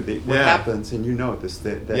absolutely true. What happens, and you know this,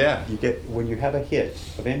 that you get when you have a hit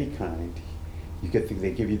of any kind,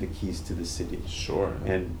 they give you the keys to the city. Sure.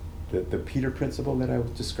 And the Peter principle that I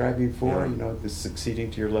was describing before, the succeeding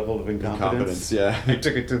to your level of incompetence. Yeah. I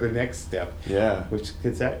took it to the next step. Yeah.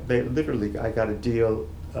 Because I got a deal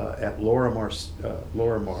at Lorimar,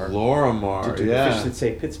 to do the Fish That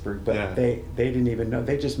Say Pittsburgh, but they didn't even know.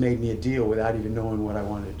 They just made me a deal without even knowing what I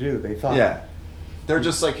wanted to do. They thought. Yeah. They're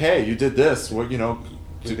just like, hey, you did this. Well, to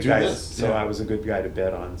do this. So I was a good guy to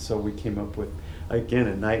bet on. So we came up with, again,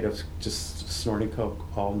 a night of just snorting coke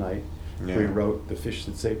all night. Yeah. We wrote The Fish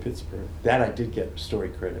That Say Pittsburgh. That I did get story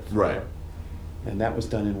credit for. Right. And that was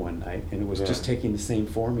done in one night. And it was just taking the same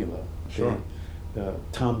formula. Sure.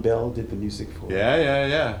 Tom Bell did the music for it.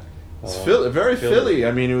 Yeah. It's very Philly.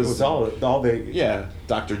 I mean, it was all the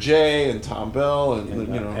Dr. J and Tom Bell and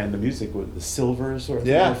and the music was the Silvers were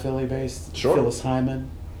Philly based. Sure. Phyllis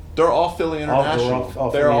Hyman. They're all Philly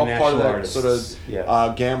International. They're all part of that artists. sort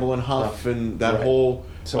of Gamble and Huff and that whole.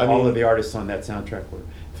 So all of the artists on that soundtrack were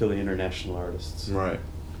Philly International artists. Right.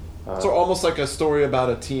 So almost like a story about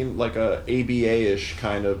a team, like a ABA-ish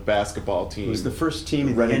kind of basketball team. It was the first team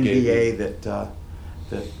in the NBA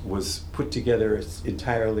that was put together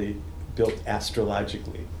entirely built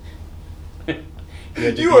astrologically.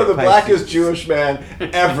 You are the blackest Jewish man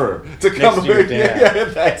ever to come here.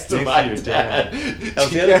 Thanks to my dad. That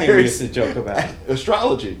was the other thing we used to joke about.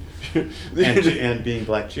 Astrology. and being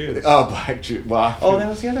black Jews. Oh, black Jews. Wow. Oh, that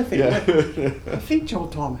was the other thing. Yeah. I think Joel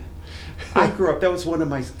told me. I grew up, that was one of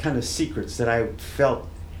my kind of secrets that I felt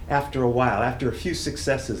after a while, after a few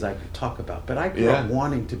successes I could talk about. But I grew up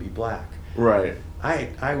wanting to be black. Right.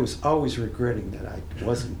 I was always regretting that I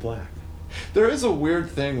wasn't black. There is a weird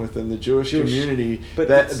thing within the Jewish community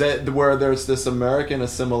that where there's this American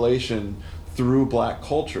assimilation through black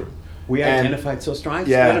culture. We identified so strong. I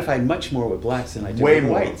identified much more with blacks than I did with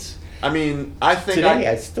whites. I mean, I think today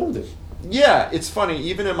I still do. Yeah, it's funny.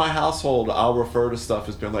 Even in my household, I'll refer to stuff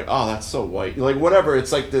as being like, "Oh, that's so white." Like whatever.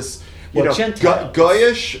 It's like this,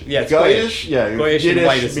 Goyish. Yeah, Goyish. Yeah, Goyish Yiddish and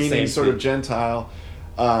white is the meaning same sort thing. of Gentile.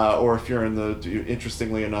 Or if you're in the,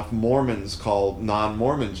 interestingly enough, Mormons called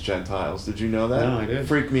non-Mormons Gentiles. Did you know that? No, I did.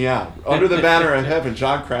 Freaked me out. Under the Banner of Heaven,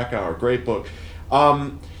 John Krakauer, great book.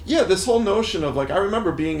 This whole notion of like, I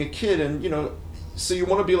remember being a kid and, so you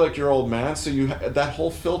want to be like your old man, so that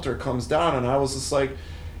whole filter comes down and I was just like,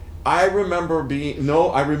 I remember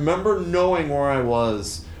knowing where I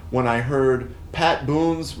was when I heard Pat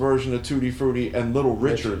Boone's version of Tutti Frutti and Little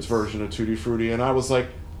Richard's version of Tutti Frutti and I was like,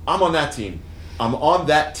 I'm on that team. I'm on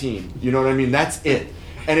that team. You know what I mean? That's it.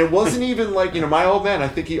 And it wasn't even like, my old man, I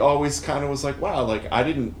think he always kind of was like, wow, like, I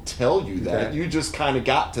didn't tell you that. Okay. You just kind of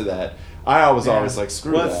got to that. I was always like,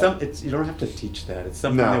 screw that. You don't have to teach that. It's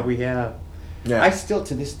something that we have. Yeah. I still,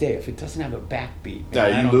 to this day, if it doesn't have a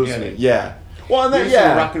backbeat, you lose me. Yeah. Well, and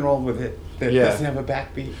then, rock and roll with it that doesn't have a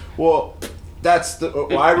backbeat. Well,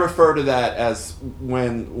 I refer to that as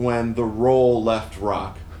when the roll left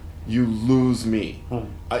rock. You lose me.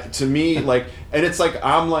 To me, like, and it's like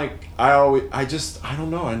I'm like I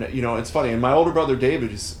don't know, and it's funny. And my older brother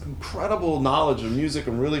David has incredible knowledge of music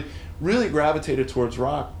and really, really gravitated towards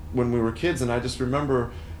rock when we were kids. And I just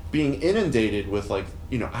remember being inundated with I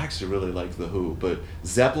actually really liked The Who, but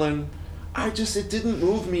Zeppelin, it didn't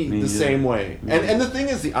move me the same way. And the thing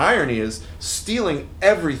is, the irony is stealing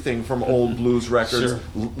everything from old blues records,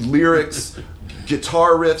 lyrics,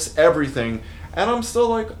 guitar riffs, everything. And I'm still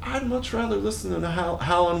like, I'd much rather listen to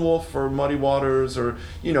Howlin' Wolf or Muddy Waters or,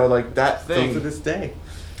 like that thing. Still to this day.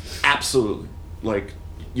 Absolutely. Like,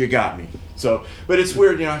 you got me. So, but it's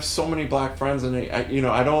weird, I have so many black friends and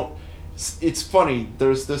I don't, it's funny,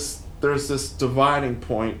 there's this dividing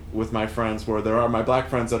point with my friends where there are my black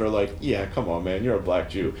friends that are like, yeah, come on, man, you're a black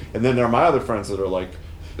Jew. And then there are my other friends that are like,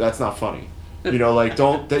 that's not funny.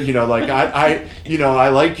 Don't, I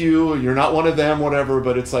like you, you're not one of them, whatever,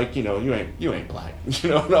 but it's like, you ain't black.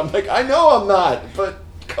 And I'm like, I know I'm not, but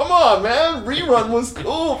come on, man, Rerun was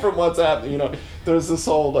cool from what's happening, There's this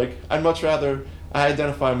whole, like, I'd much rather, I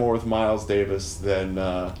identify more with Miles Davis than,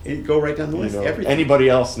 go right down the list, anybody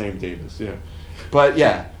else named Davis, yeah. But,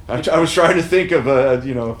 yeah, I was trying to think of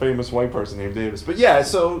a famous white person named Davis. But, yeah,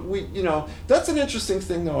 so, that's an interesting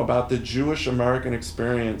thing, though, about the Jewish-American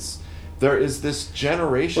experience. There is this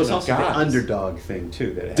generation of guys. It's also the underdog thing,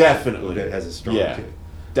 too. That has a strong too.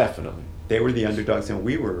 Definitely. They were the underdogs, and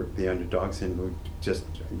we were the underdogs, and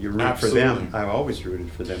you root for them. I always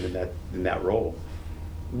rooted for them in that role.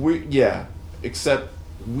 Except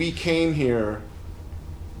we came here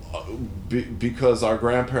because our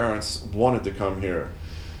grandparents wanted to come here.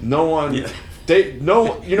 No one... Yeah. You know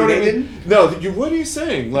what I mean? No, what are you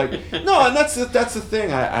saying? Like, no, and that's the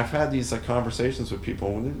thing. I've had these conversations with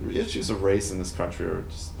people. When the issues of race in this country are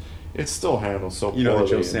just, it's still handled so You know the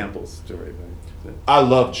poorly. Joe Sample story, right? I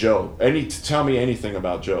love Joe. Tell me anything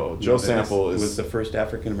about Joe. Joe Sample was the first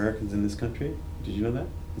African Americans in this country. Did you know that?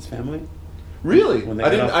 His family? Really? When they I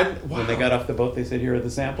got didn't. off, Wow. when they got off the boat, they said, "Here are the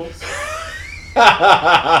samples."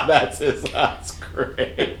 That's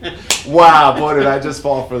great. Wow, boy, did I just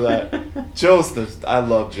fall for that. I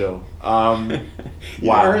love Joe. You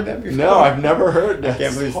Wow. never heard that before? No, I've never heard that. I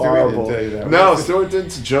can't believe It's Stuart didn't horrible. tell you that. No, Stuart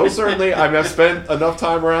didn't. Joe certainly. I mean, I've spent enough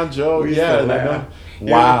time around Joe. We used Yeah, to and I know. laugh.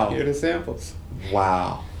 Wow. Here are the samples.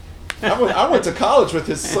 Wow. I went to college with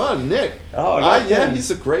his son, Nick. Oh, yeah, nice.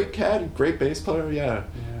 he's a great cat, great bass player. Yeah.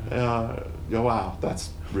 Wow, that's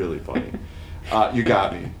really funny. You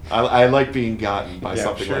got me. I like being gotten by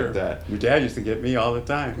something sure. like that. Your dad used to get me all the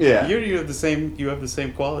time. Yeah. You have the same. You have the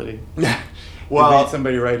same quality. Well, you lead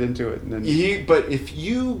somebody right into it, and then but if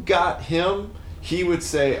you got him, he would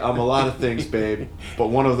say, "I'm a lot of things, babe, but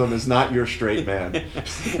one of them is not your straight man."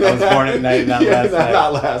 I was born at night, not last night.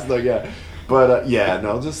 Not last night, yeah. But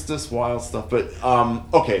just wild stuff. But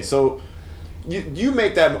okay, so you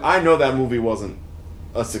make that. I know that movie wasn't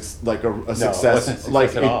a success. It wasn't a success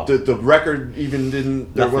Like at all. the record even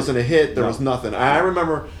didn't. There Nothing. wasn't a hit. There No. was nothing. I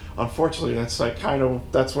remember. Unfortunately, that's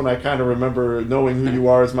when I kind of remember knowing who you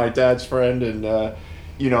are as my dad's friend, and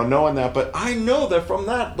knowing that. But I know that from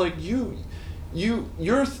that, like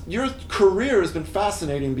your career has been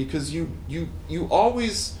fascinating because you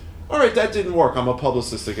always, all right, that didn't work, I'm a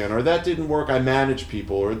publicist again, or that didn't work, I manage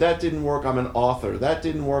people, or that didn't work, I'm an author, that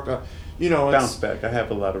didn't work, bounce back. I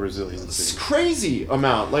have a lot of it's resilience. crazy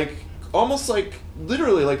amount, like almost like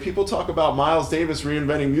literally, like people talk about Miles Davis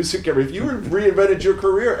reinventing music if you reinvented your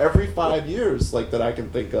career every 5 years, like that I can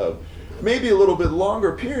think of, maybe a little bit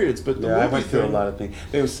longer periods, but the Yeah, I movie went through a thing, lot of things.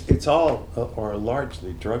 It's all or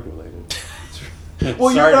largely drug related.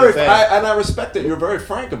 well, Sorry you're to very, say. and I respect that you're very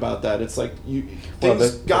frank about that. It's like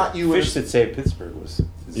things got you. Fish That Saved Pittsburgh was a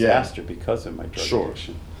disaster because of my drug Sure.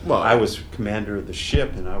 addiction. Well, I was commander of the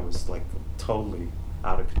ship, and I was like totally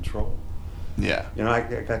out of control. Yeah. I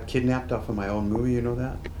got kidnapped off of my own movie. You know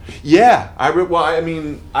that? Yeah. I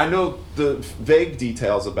mean, I know the vague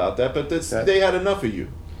details about that, but they had enough of you.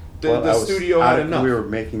 The studio had enough. We were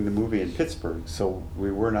making the movie in Pittsburgh, so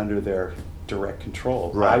we weren't under their direct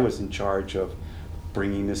control. Right. I was in charge of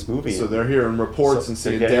bringing this movie So in. they're hearing reports and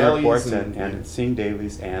they're seeing getting dailies reports and and seeing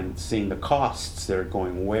dailies and seeing the costs that are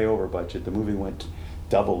going way over budget. The movie went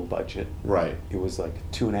double budget. right. It was like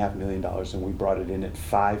 $2.5 million, and we brought it in at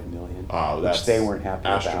 $5 million, Oh, that's which they weren't happy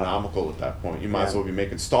astronomical at that point. You might as Yeah. well be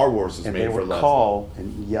making Star Wars is and made they for would less. call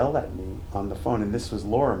and yell at me on the phone, and this was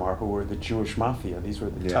Lorimar, who were the Jewish mafia. These were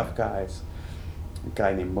the Yeah. tough guys. A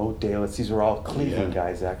guy named Mo Dalitz. These were all Cleveland Yeah.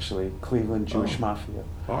 guys, actually. Cleveland Jewish Oh. mafia.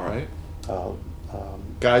 All right, Uh,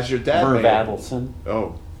 guys, your dad. Merv made- Adelson.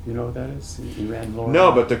 Oh. You know who that is? He ran Lorimar.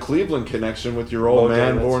 No, but the Cleveland connection with your old Mo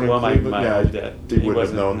man Dalitz. born in Well, Cleveland. my yeah, dad. he he would have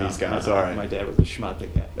wasn't- known no, these guys. no, All right. My dad was a schmata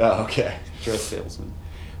guy. Oh, okay. Dress salesman.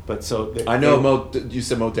 But so I know You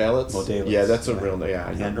said Mo Dalitz? Mo Dalitz. Yeah, that's a real name. Yeah,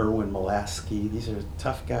 I And know. Erwin Molaski. These are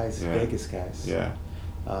tough guys, Yeah. Vegas guys. Yeah.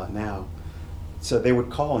 Now, so they would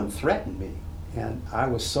call and threaten me, and I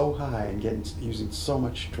was so high and using so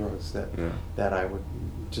much drugs that I would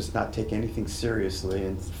just not take anything seriously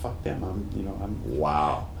and fuck them.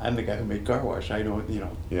 Wow. I'm the guy who made Car Wash. I know,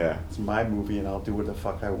 Yeah. it's my movie and I'll do what the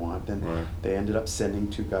fuck I want. And Right. they ended up sending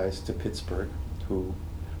two guys to Pittsburgh who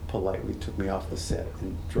politely took me off the set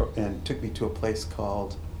and took me to a place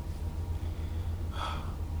called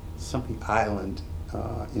something Island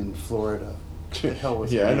in Florida. What the hell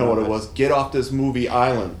was the Yeah, I name know what of it was. Get off this movie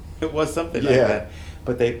island. It was something like Yeah. that.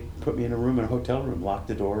 But they put me in a hotel room, locked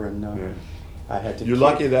the door, and Yeah. I had to. You're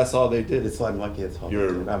lucky that's all they did. I'm lucky. That's all they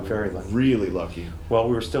You're did. I'm very lucky. really lucky. Well,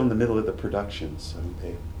 we were still in the middle of the production, so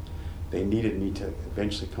they needed me to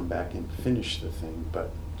eventually come back and finish the thing,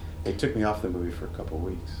 but they took me off the movie for a couple of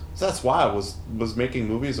weeks. So that's why was making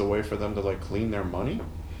movies a way for them to like clean their money,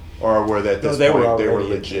 or were they at this they point were they were already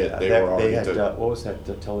legit? into They that. were already. Had what was that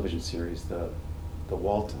the television series? The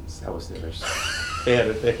Waltons. That was theirs. they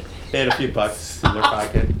had a few bucks in their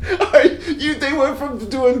pocket. They went from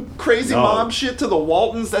doing crazy No. mom shit to the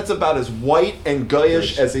Waltons. That's about as white and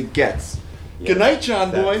guyish as it gets. Yeah. Good night,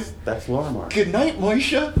 John Boy. That's Lorimar. Good night,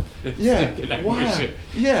 Moisha. Yeah. Good night, wow. Moisha.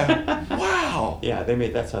 Yeah. Wow. Yeah,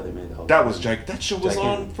 that's how they made the whole. That thing. was Jack. That show was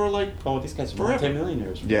Gigantic. on for like. Oh, these guys are Forever.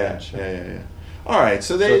 multi-millionaires. from Yeah. that show. Yeah. All right,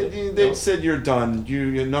 so they no. said you're done.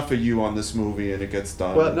 Enough of you on this movie, and it gets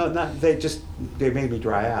done. Well, no, not they made me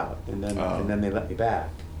dry out, and then they let me back.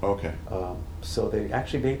 Okay. So they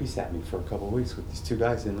actually babysat me for a couple of weeks with these two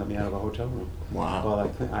guys and let me out of a hotel room. Wow.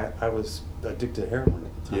 Well, I was addicted to heroin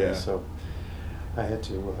at the time. Yeah. So I had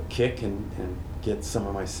to kick and get some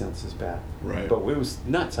of my senses back. Right. But it was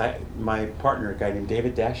nuts. My partner, a guy named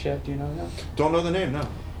David Dashev, do you know him? Don't know the name, no.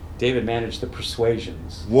 David managed the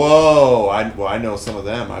Persuasions. Whoa! I know some of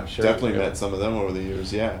them. I've Sure, definitely yeah. met some of them over the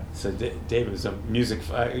years. Yeah. So David was a music.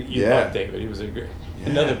 You Yeah. love David. He was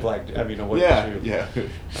another black. I mean, a white Yeah. Jew. Yeah.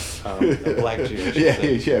 A black Jew. I should Yeah.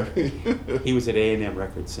 say. Yeah. He was at A&M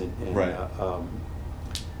Records, and Right.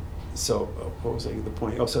 So what was the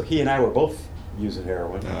point? Oh, so he and I were both using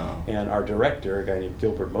heroin, Oh. and our director, a guy named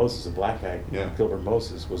Gilbert Moses, a black guy, Yeah. Gilbert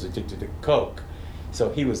Moses, was addicted to coke. So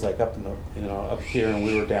he was like up in the, up here, and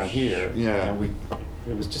we were down here. Yeah. And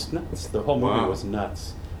it was just nuts. The whole movie Wow. was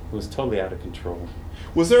nuts. It was totally out of control.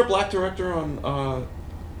 Was there a black director on?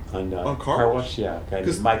 On Car Wash? Wash, yeah, a guy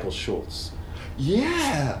 'Cause- named Michael Schultz.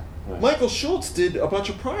 Yeah. Right. Michael Schultz did a bunch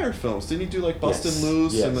of prior films. Didn't he do like Bustin' Yes,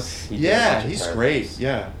 Loose? yes, And he did a yeah, bunch of he's prior great. films.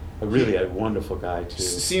 Yeah. Really a wonderful guy too.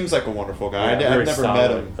 Seems like a wonderful guy. Yeah, I've very never solid,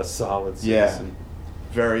 met him. A solid Yeah. citizen.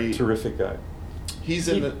 Very. Terrific guy. He's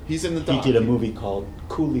in the He doc. did a movie called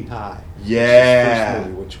Cooley High. Yeah. His first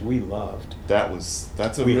movie, which we loved. That's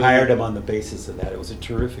a We really, hired him on the basis of that. It was a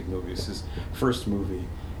terrific movie. It was his first movie.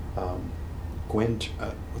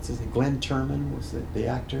 What's his name? Glenn Turman was the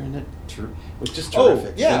actor in it. It was just Oh,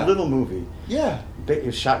 terrific. yeah. It's a little movie. Yeah. It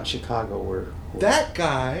was shot in Chicago where That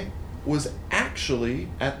guy was actually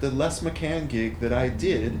at the Les McCann gig that I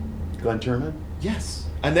did. Glenn Turman? Yes.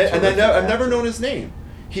 Terrific I've never actor. known his name.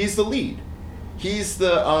 He's the lead. He's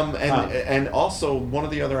the and also one of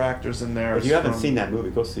the other actors in there. If is you haven't from- seen that movie,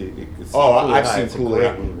 go see it. Oh, Cooley I've High. seen It's a Cooley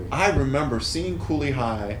great High. movie. I remember seeing Cooley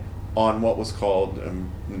High on what was called, and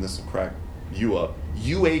this will crack you up,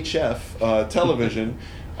 UHF television,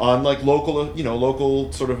 on like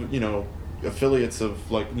local sort of affiliates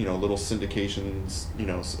of like little syndications,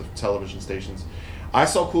 television stations. I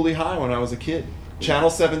saw Cooley High when I was a kid.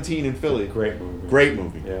 Channel 17 in Philly. Great movie. Great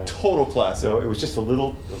movie. Yeah. Total classic. So it was just a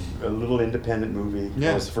little independent movie. Yeah.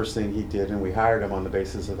 That was the first thing he did, and we hired him on the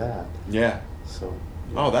basis of that. Yeah. So.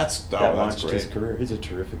 Oh, that's that launched great. his career. He's a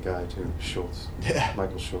terrific guy too, Schultz. Yeah.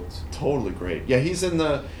 Michael Schultz. Totally great. Yeah, he's in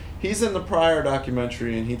the prior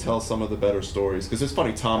documentary, and he tells some of the better stories because it's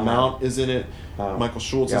funny. Tom Mount is in it. Michael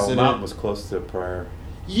Schultz is in Mount it. was close to Pryor.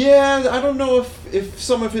 Yeah, I don't know if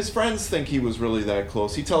some of his friends think he was really that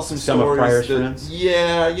close. He tells some Some of stories. Pryor's friends?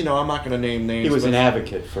 Yeah, I'm not going to name names. He was but an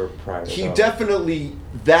advocate for Pryor. He though. definitely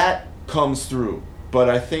that comes through. But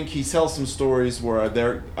I think he tells some stories where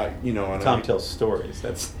they're, and Tom tells stories.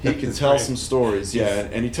 he can tell some stories, yeah,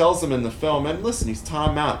 and he tells them in the film. And listen, he's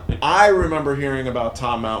Tom Mount. I remember hearing about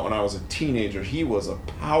Tom Mount when I was a teenager. He was a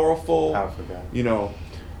powerful guy.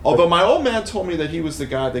 Although my old man told me that he was the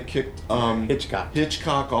guy that kicked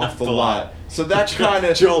Hitchcock off the lot. So that kind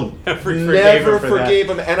of Joel never forgave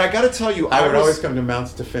him. And I got to tell you, I would always come to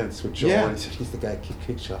Mount's defense with Joel. Yeah. And he said, he's the guy who kicked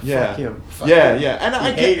Hitchcock. Yeah. Fuck him. Fuck Yeah, him. yeah. And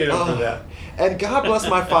I hated him for that. And God bless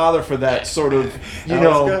my father for that sort of, That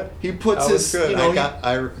was good. he puts That was his, good.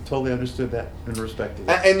 I totally understood that and respected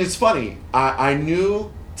it. And it's funny. I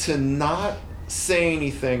knew to not say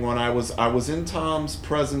anything when I was in Tom's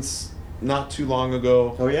presence not too long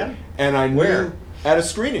ago. Oh yeah. And I knew Where? at a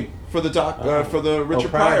screening for the for the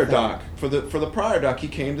Richard Pryor Pryor thing. doc for the Pryor doc. He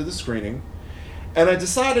came to the screening, and I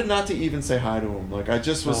decided not to even say hi to him. Like I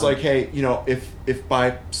just was like, hey, if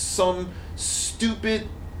by some stupid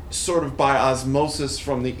sort of by osmosis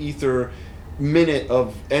from the ether minute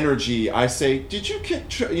of energy, I say, did you kick?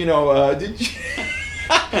 Did you?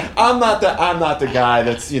 I'm not the guy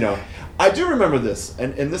that's I do remember this,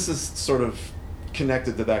 and this is sort of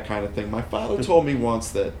connected to that kind of thing. My father told me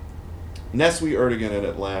once that Nestle Erdogan at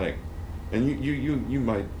Atlantic, and you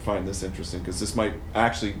might find this interesting because this might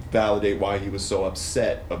actually validate why he was so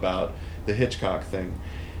upset about the Hitchcock thing.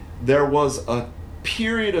 There was a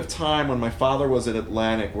period of time when my father was at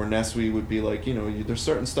Atlantic where Nestle would be like, there's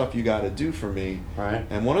certain stuff you got to do for me. Right.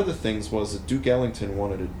 And one of the things was that Duke Ellington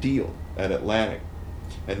wanted a deal at Atlantic,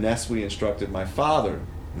 and Nestle instructed my father,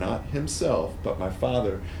 not himself, but my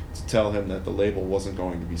father, to tell him that the label wasn't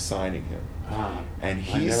going to be signing him. And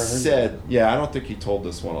he said, I don't think he told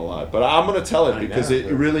this one a lot, but I'm going to tell it because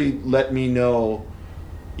it really let me know,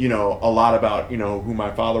 a lot about, who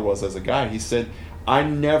my father was as a guy. He said, I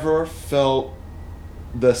never felt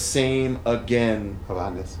the same again.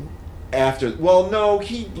 About Nestle? No,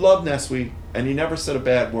 he loved Nestle, and he never said a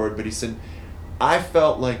bad word, but he said, I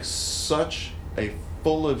felt like such a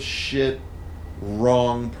full of shit,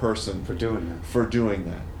 wrong person For doing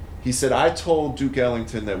that. He said, I told Duke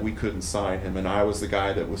Ellington that we couldn't sign him, and I was the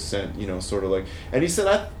guy that was sent, sort of like, and he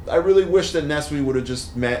said, I really wish that Nestle would have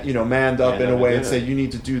just, manned up in a way and said, you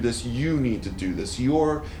need to do this,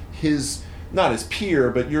 you're his not his peer,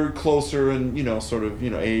 but you're closer and, you know, sort of, you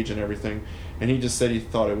know, age and everything. And he just said he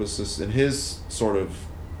thought it was just, in his sort of,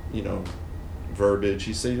 you know, verbiage,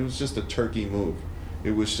 he said it was just a turkey move.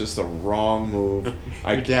 It was just a wrong move.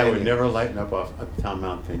 Your dad would never lighten up off a Tom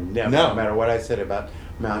Mount thing. Never. No. No matter what I said about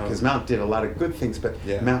Mount, because Mount did a lot of good things, but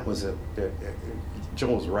Yeah. Mount was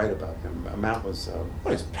Joel's right about him. Mount was.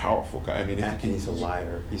 Well, he's a powerful guy. I mean, And he's a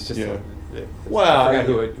liar. He's just. Yeah. Well, I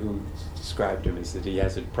forgot who described him as that he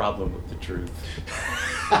has a problem with the truth.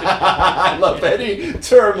 I love any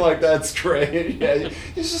term like that's great. Yeah,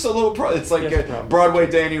 he's just a little. It's like Broadway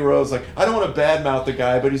Danny Rose. Like, I don't want to badmouth the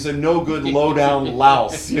guy, but he's a no good, low down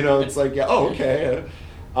louse. You know, it's like, yeah, oh, okay.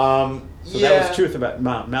 So that was truth about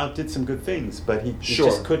Mount. Mount did some good things, but he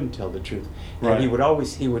just couldn't tell the truth. Right.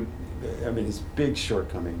 And his big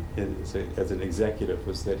shortcoming as an executive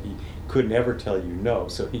was that he could never tell you no.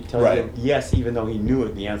 So he'd tell you yes, even though he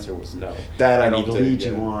knew the answer was no. And he'd lead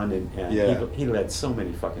you on, and he led so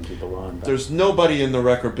many fucking people on. There's nobody in the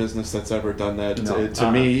record business that's ever done that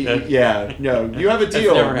to me. Yeah. No, you have a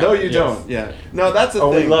deal. No, you don't. Yeah. No, that's a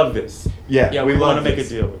thing. We love this. Yeah, we want to make a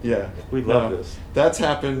deal with you. Yeah. We love this. That's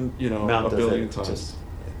happened, you know, Mount a billion times.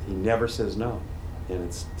 He never says no. And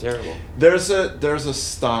it's terrible. There's a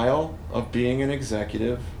style of being an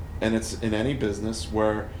executive, and it's in any business,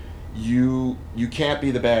 where you can't be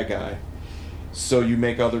the bad guy, so you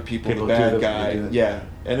make other people the bad guy. Yeah,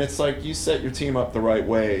 and it's like you set your team up the right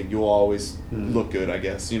way, you'll always look good, I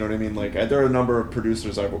guess. You know what I mean? Like there are a number of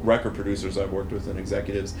record producers I've worked with and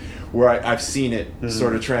executives where I've seen it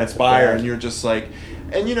sort of transpire, and you're just like,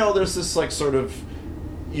 and you know, there's this like sort of,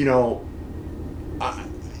 you know,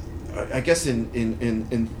 I guess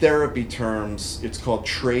in therapy terms, it's called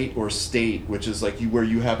trait or state, which is like where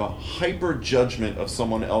you have a hyper judgment of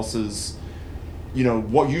someone else's, you know,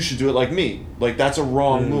 what you should do it like me. Like that's a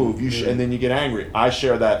wrong move. You should, and then you get angry. I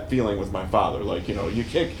share that feeling with my father. Like, you know, you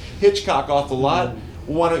kick Hitchcock off the lot.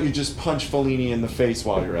 Why don't you just punch Fellini in the face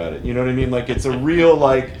while you're at it? You know what I mean? Like it's a real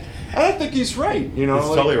like. I think he's right. You know, he's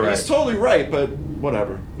totally right. He's totally right. But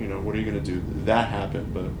whatever. You know, what are you gonna do? That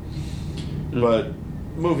happened. But.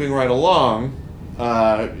 Moving right along,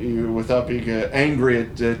 without being angry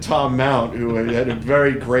at Tom Mount, who had a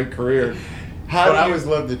very great career. I always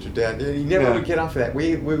loved that your dad. He never would get off of that.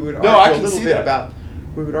 We would argue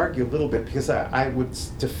We would argue a little bit because I would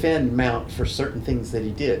defend Mount for certain things that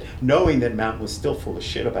he did, knowing that Mount was still full of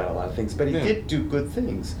shit about a lot of things, but he did do good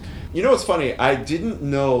things. You know what's funny? I didn't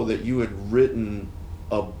know that you had written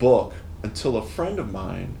a book until a friend of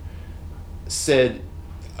mine said.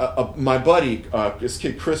 My buddy, this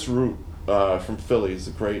kid Chris Root from Philly, is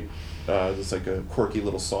a great, just like a quirky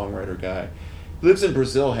little songwriter guy. He lives in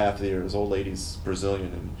Brazil half the year. His old lady's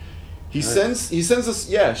Brazilian, and he sends us.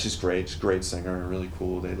 Yeah, she's great. She's a great singer, really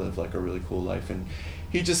cool. They live like a really cool life, and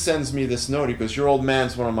he just sends me this note. He goes, "Your old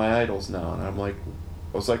man's one of my idols now," and I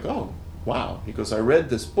was like, "Oh, wow." He goes, "I read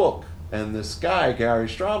this book, and this guy Gary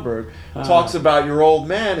Stromberg talks about your old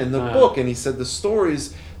man in the book, and he said the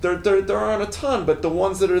stories." There aren't a ton, but the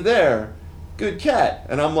ones that are there, good cat.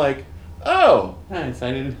 And I'm like, oh, nice.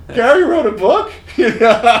 I didn't. Gary wrote a book. You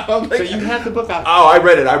know, like, so you had the book out? Oh, I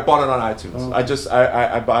read it. I bought it on iTunes. Oh.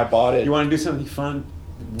 I bought it. You want to do something fun?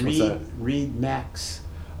 Read Max.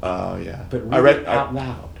 Oh yeah. But read it out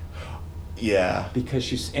loud. Yeah.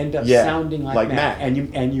 Because you end up sounding like Mac, and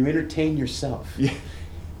you entertain yourself. Yeah.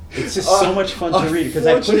 It's just so much fun to read because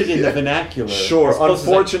I put it in the vernacular. Sure,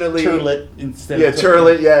 unfortunately, turlet instead of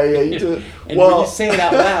turlet. Yeah, you do. And when you say it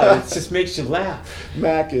out loud, it just makes you laugh.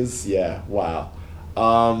 Mac is wow.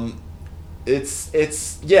 But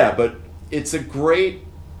it's a great.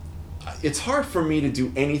 It's hard for me to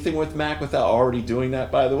do anything with Mac without already doing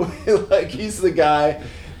that. By the way, like he's the guy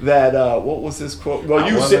that. What was his quote? Well,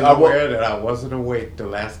 I wasn't aware that I wasn't awake the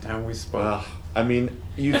last time we spoke. I mean,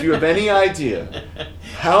 if you have any idea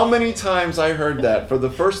how many times I heard that for the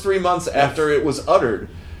first 3 months after it was uttered,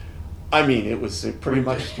 I mean, it was pretty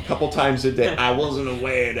much a couple times a day. I wasn't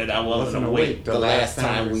aware that I wasn't awake the last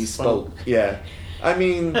time we spoke. Yeah. I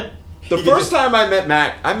mean, the first time I met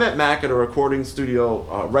Mac at a recording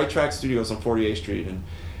studio, Right Track Studios on 48th Street,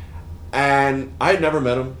 and I had never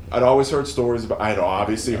met him. I'd always heard stories about. I'd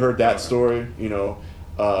obviously heard that story. You know,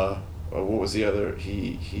 what was the other?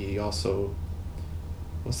 He also.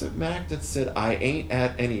 Was it Mac that said, "I ain't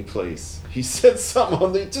at any place"? He said something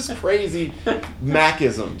on the just crazy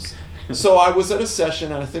Macisms. So I was at a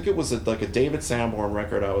session, and I think it was like a David Sanborn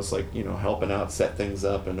record. I was like, you know, helping out, set things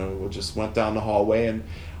up, and we just went down the hallway, and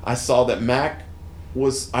I saw that Mac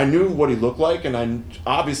I knew what he looked like, and I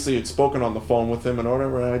obviously had spoken on the phone with him and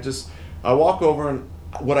whatever, and I walk over, and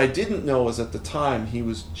what I didn't know was at the time he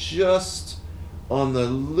was just on the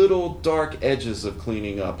little dark edges of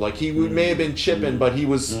cleaning up. Like he may have been chipping, but he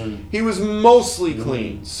was mostly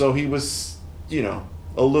clean. So he was, a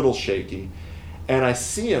little shaky. And I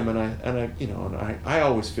see him, and I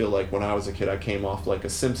always feel like when I was a kid, I came off like a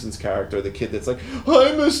Simpsons character, the kid that's like,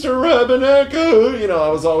 "Hi, Mr. Rabaneka." I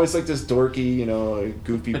was always like this dorky,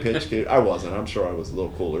 goofy pitch kid. I wasn't. I'm sure I was a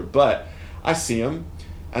little cooler. But I see him,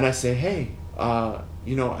 and I say, "Hey, I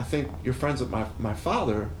think you're friends with my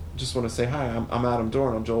father. Just want to say hi. I'm Adam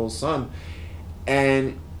Dorn. I'm Joel's son."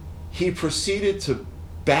 And he proceeded to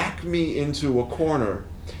back me into a corner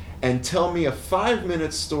and tell me a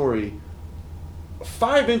 5-minute story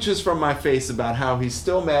 5 inches from my face about how he's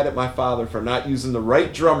still mad at my father for not using the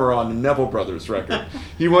right drummer on the Neville Brothers record.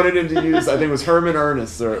 He wanted him to use, I think it was Herman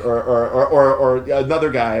Ernest or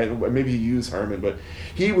another guy, maybe he used Herman, but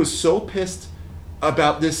he was so pissed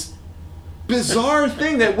about this bizarre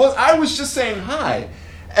thing that I was just saying hi.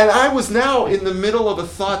 And I was now in the middle of a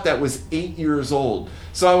thought that was 8 years old.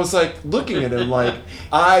 So I was like looking at him like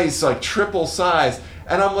eyes like triple size.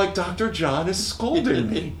 And I'm like, Dr. John is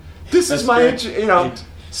scolding me. This is my,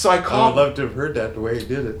 so I called. I would love to have heard that the way he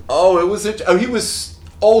did it. Oh, it was, he was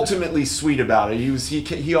ultimately sweet about it.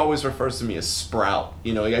 He always refers to me as Sprout.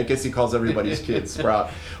 I guess he calls everybody's kid Sprout.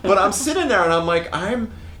 But I'm sitting there and I'm like,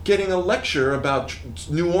 I'm getting a lecture about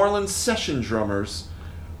New Orleans session drummers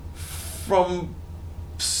from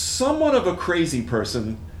somewhat of a crazy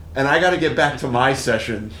person, and I got to get back to my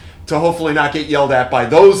session to hopefully not get yelled at by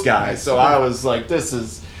those guys. So I was like,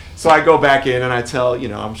 so I go back in and I tell,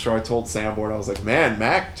 I'm sure I told Sanborn, I was like, man,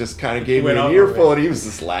 Mac just kind of gave me an earful, and he was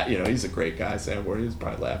just he's a great guy, Sanborn. He was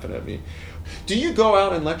probably laughing at me. Do you go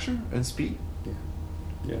out and lecture and speak?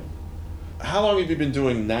 Yeah. How long have you been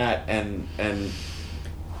doing that? And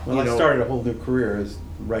well, I started a whole new career as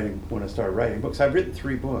writing when I started writing books. I've written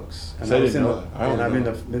 3 books, and I'm in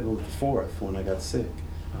the middle of the 4th when I got sick.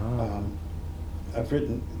 Oh. I've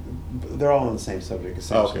written. They're all on the same subject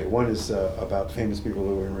essentially. Okay. One is about famous people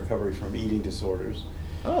who are in recovery from eating disorders.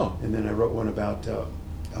 Oh. And then I wrote one about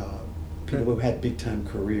people who had big time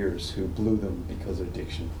careers who blew them because of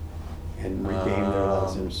addiction and regained their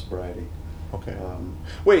lives in sobriety. Okay.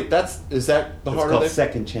 Wait, is that the Harder They Fall?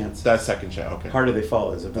 Second Chance. That's Second Chance. Okay. Harder They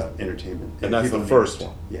Fall is about entertainment. And that's the first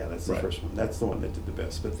one. Yeah, that's the first one. That's the one that did the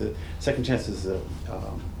best. But the Second Chance is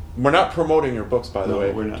we're not promoting your books, by the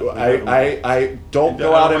way. We're not. I don't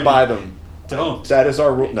go out and buy them. Don't. That is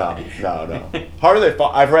our rule. No. Harder They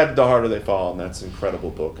Fall. I've read The Harder They Fall, and that's an incredible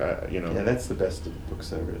book. Yeah, that's the best of the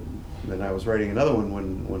books I've written. Then I was writing another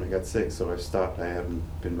one when I got sick, so I stopped. I haven't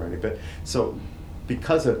been writing. But so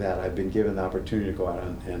because of that, I've been given the opportunity to go out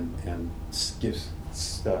and give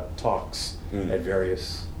talks at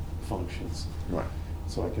various functions. Right.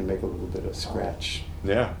 So I can make a little bit of scratch.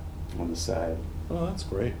 Yeah. On the side. Oh, that's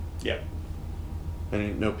great. Yeah.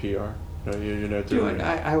 No PR? No, you're not doing it?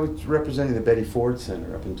 I was representing the Betty Ford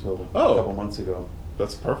Center up until a couple months ago.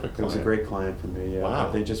 That's perfect. It was a great client for me, yeah.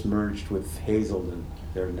 Wow. They just merged with Hazelden.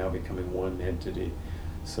 They're now becoming one entity.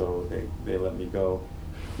 So they let me go.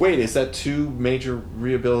 Wait, is that 2 major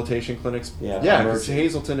rehabilitation clinics? Yeah. Yeah, because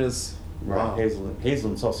Hazelden is... Right, wow.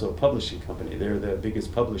 Hazelden's also a publishing company. They're the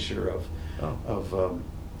biggest publisher of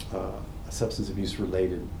substance abuse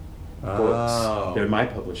related books. They're my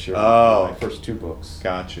publisher. My first 2 books.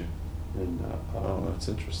 Gotcha. And that's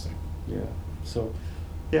interesting. Yeah. So,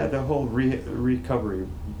 yeah, the whole recovery.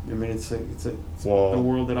 I mean, it's the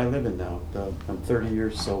world that I live in now. I'm 30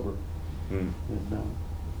 years sober, and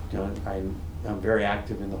I'm very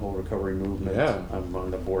active in the whole recovery movement. Yeah. I'm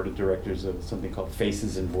on the board of directors of something called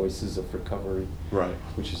Faces and Voices of Recovery, right?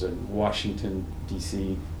 Which is a Washington,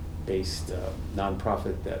 D.C. based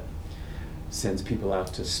nonprofit that sends people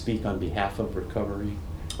out to speak on behalf of recovery.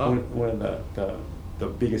 One of the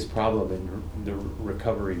biggest problem in the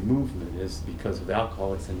recovery movement is because of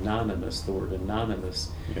Alcoholics Anonymous. The word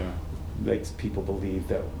anonymous makes people believe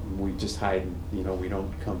that we just hide, we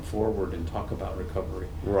don't come forward and talk about recovery.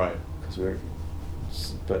 Right. Because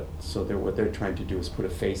what they're trying to do is put a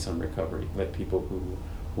face on recovery, let people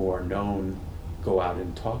who are known go out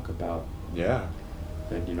and talk about. Yeah.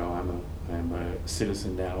 That I'm a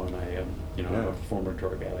citizen now, and I am I'm a former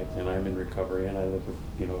drug addict, and I'm in recovery, and I live with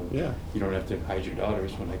you don't have to hide your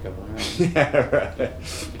daughters when I come around. Yeah, right.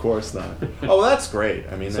 Of course not. Oh, that's great.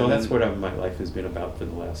 I mean, so that's what my life has been about for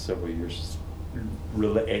the last several years.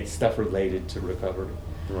 Stuff related to recovery.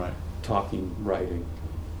 Right. Talking, writing,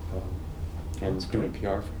 and doing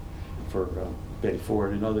PR for Betty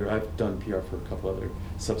Ford and I've done PR for a couple other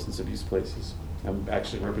substance abuse places. I'm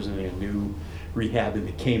actually representing a new rehab in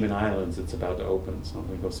the Cayman Islands that's about to open, so I'm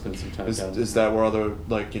going to go spend some time down there. Is that where all the,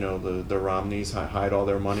 like, you know, the Romneys hide all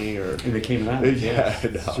their money, or In the Cayman Islands, yeah, yes. no,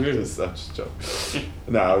 It's true. just such a joke.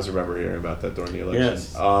 No, I always remember hearing about that during the election.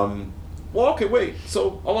 Yes. Well, okay, wait.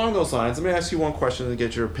 So along those lines, let me ask you one question to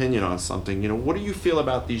get your opinion on something. You know, what do you feel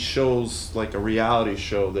about these shows, like a reality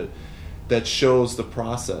show that shows the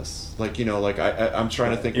process? Like, you know, like I'm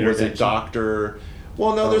trying to think, was it Dr.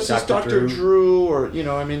 Well, no, there's this Dr. Drew, or, you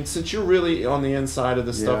know, I mean, since you're really on the inside of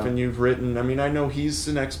the stuff and you've written, I mean, I know he's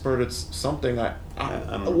an expert at something.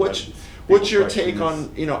 What's your take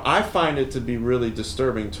on, you know, I find it to be really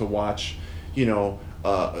disturbing to watch, you know,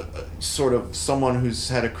 sort of someone who's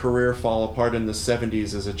had a career fall apart in the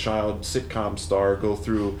 70s as a child sitcom star go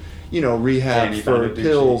through, you know, rehab for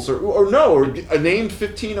pills, or named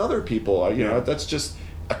 15 other people. You know, that's just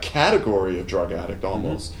a category of drug addict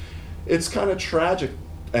almost. It's kind of tragic,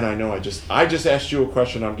 and I know I just asked you a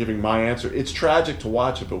question. I'm giving my answer. It's tragic to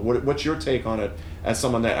watch it, but what's your take on it as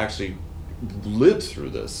someone that actually lived through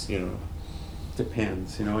this? You know.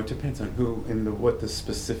 Depends, you know, it depends on who and what the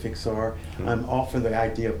specifics are. I'm all for the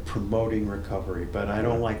idea of promoting recovery, but I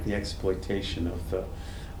don't like the exploitation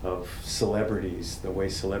of celebrities, the way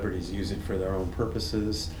celebrities use it for their own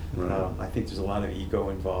purposes. I think there's a lot of ego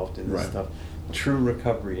involved in this stuff. True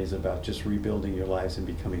recovery is about just rebuilding your lives and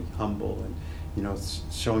becoming humble, and, you know,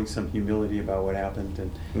 showing some humility about what happened,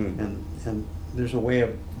 and there's a way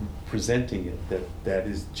of presenting it that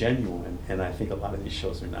is genuine, and I think a lot of these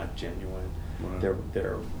shows are not genuine.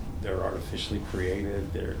 They're artificially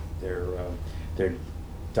created. They're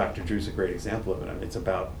Dr. Drew's a great example of it. I mean, it's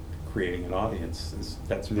about creating an audience.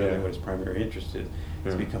 That's really what his primary interest is.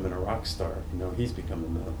 He's becoming a rock star. You know, he's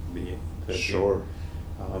becoming the sure.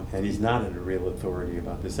 And he's not a real authority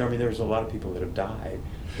about this. I mean, there's a lot of people that have died.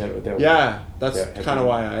 That's kind of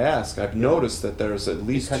why I ask. I've noticed that there's at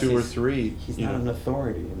least because 2 or 3. He's not an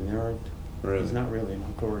authority. I mean, there aren't. Really? He's not really an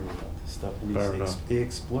authority about this stuff, and he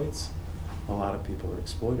exploits. A lot of people are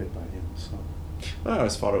exploited by him. So I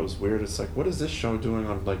always thought it was weird. It's like, what is this show doing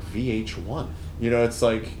on like VH1? You know, it's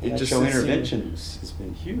like show Interventions has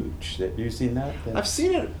been huge. Have you seen that? I've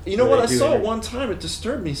seen it. You know what? I saw it one time. It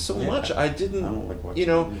disturbed me so much. I don't like watching. You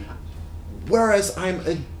know, whereas I'm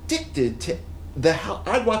addicted to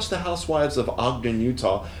I'd watch The Housewives of Ogden,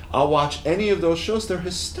 Utah. I'll watch any of those shows. They're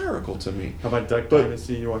hysterical to me. How about Duck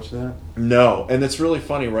Dynasty? You watch that? No, and it's really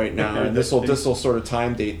funny right now. And this will sort of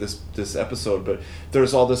time date this episode. But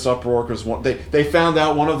there's all this uproar because they found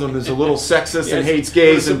out one of them is a little sexist and hates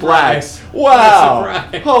gays and blacks. Wow!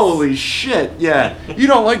 Holy shit! Yeah, you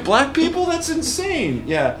don't like black people? That's insane.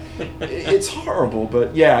 Yeah, it's horrible.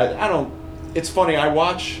 But yeah, I don't. It's funny, I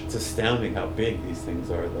watch... It's astounding how big these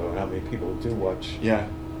things are, though, how many people do watch. Yeah.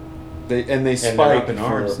 They spike. And they're up in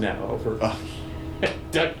arms now over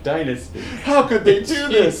Duck Dynasty. How could they do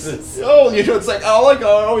this? Oh, you know, it's like, I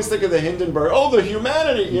always think of the Hindenburg. Oh, the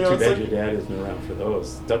humanity, you know. Too bad your dad isn't around for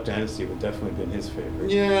those. Duck Dynasty would definitely been his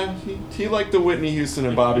favorite. Yeah, he liked the Whitney Houston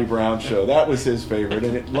and Bobby Brown show. That was his favorite,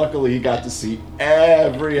 and luckily he got to see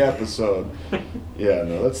every episode. Yeah,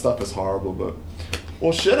 no, that stuff is horrible, but...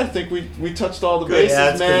 Well, shit, I think we touched all the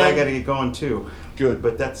bases, man. Man. I got to get going, too. Good.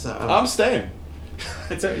 But that's... I'm staying.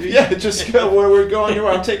 Yeah, just where we're going.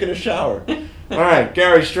 I'm taking a shower. All right,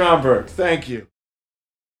 Gary Stromberg, thank you.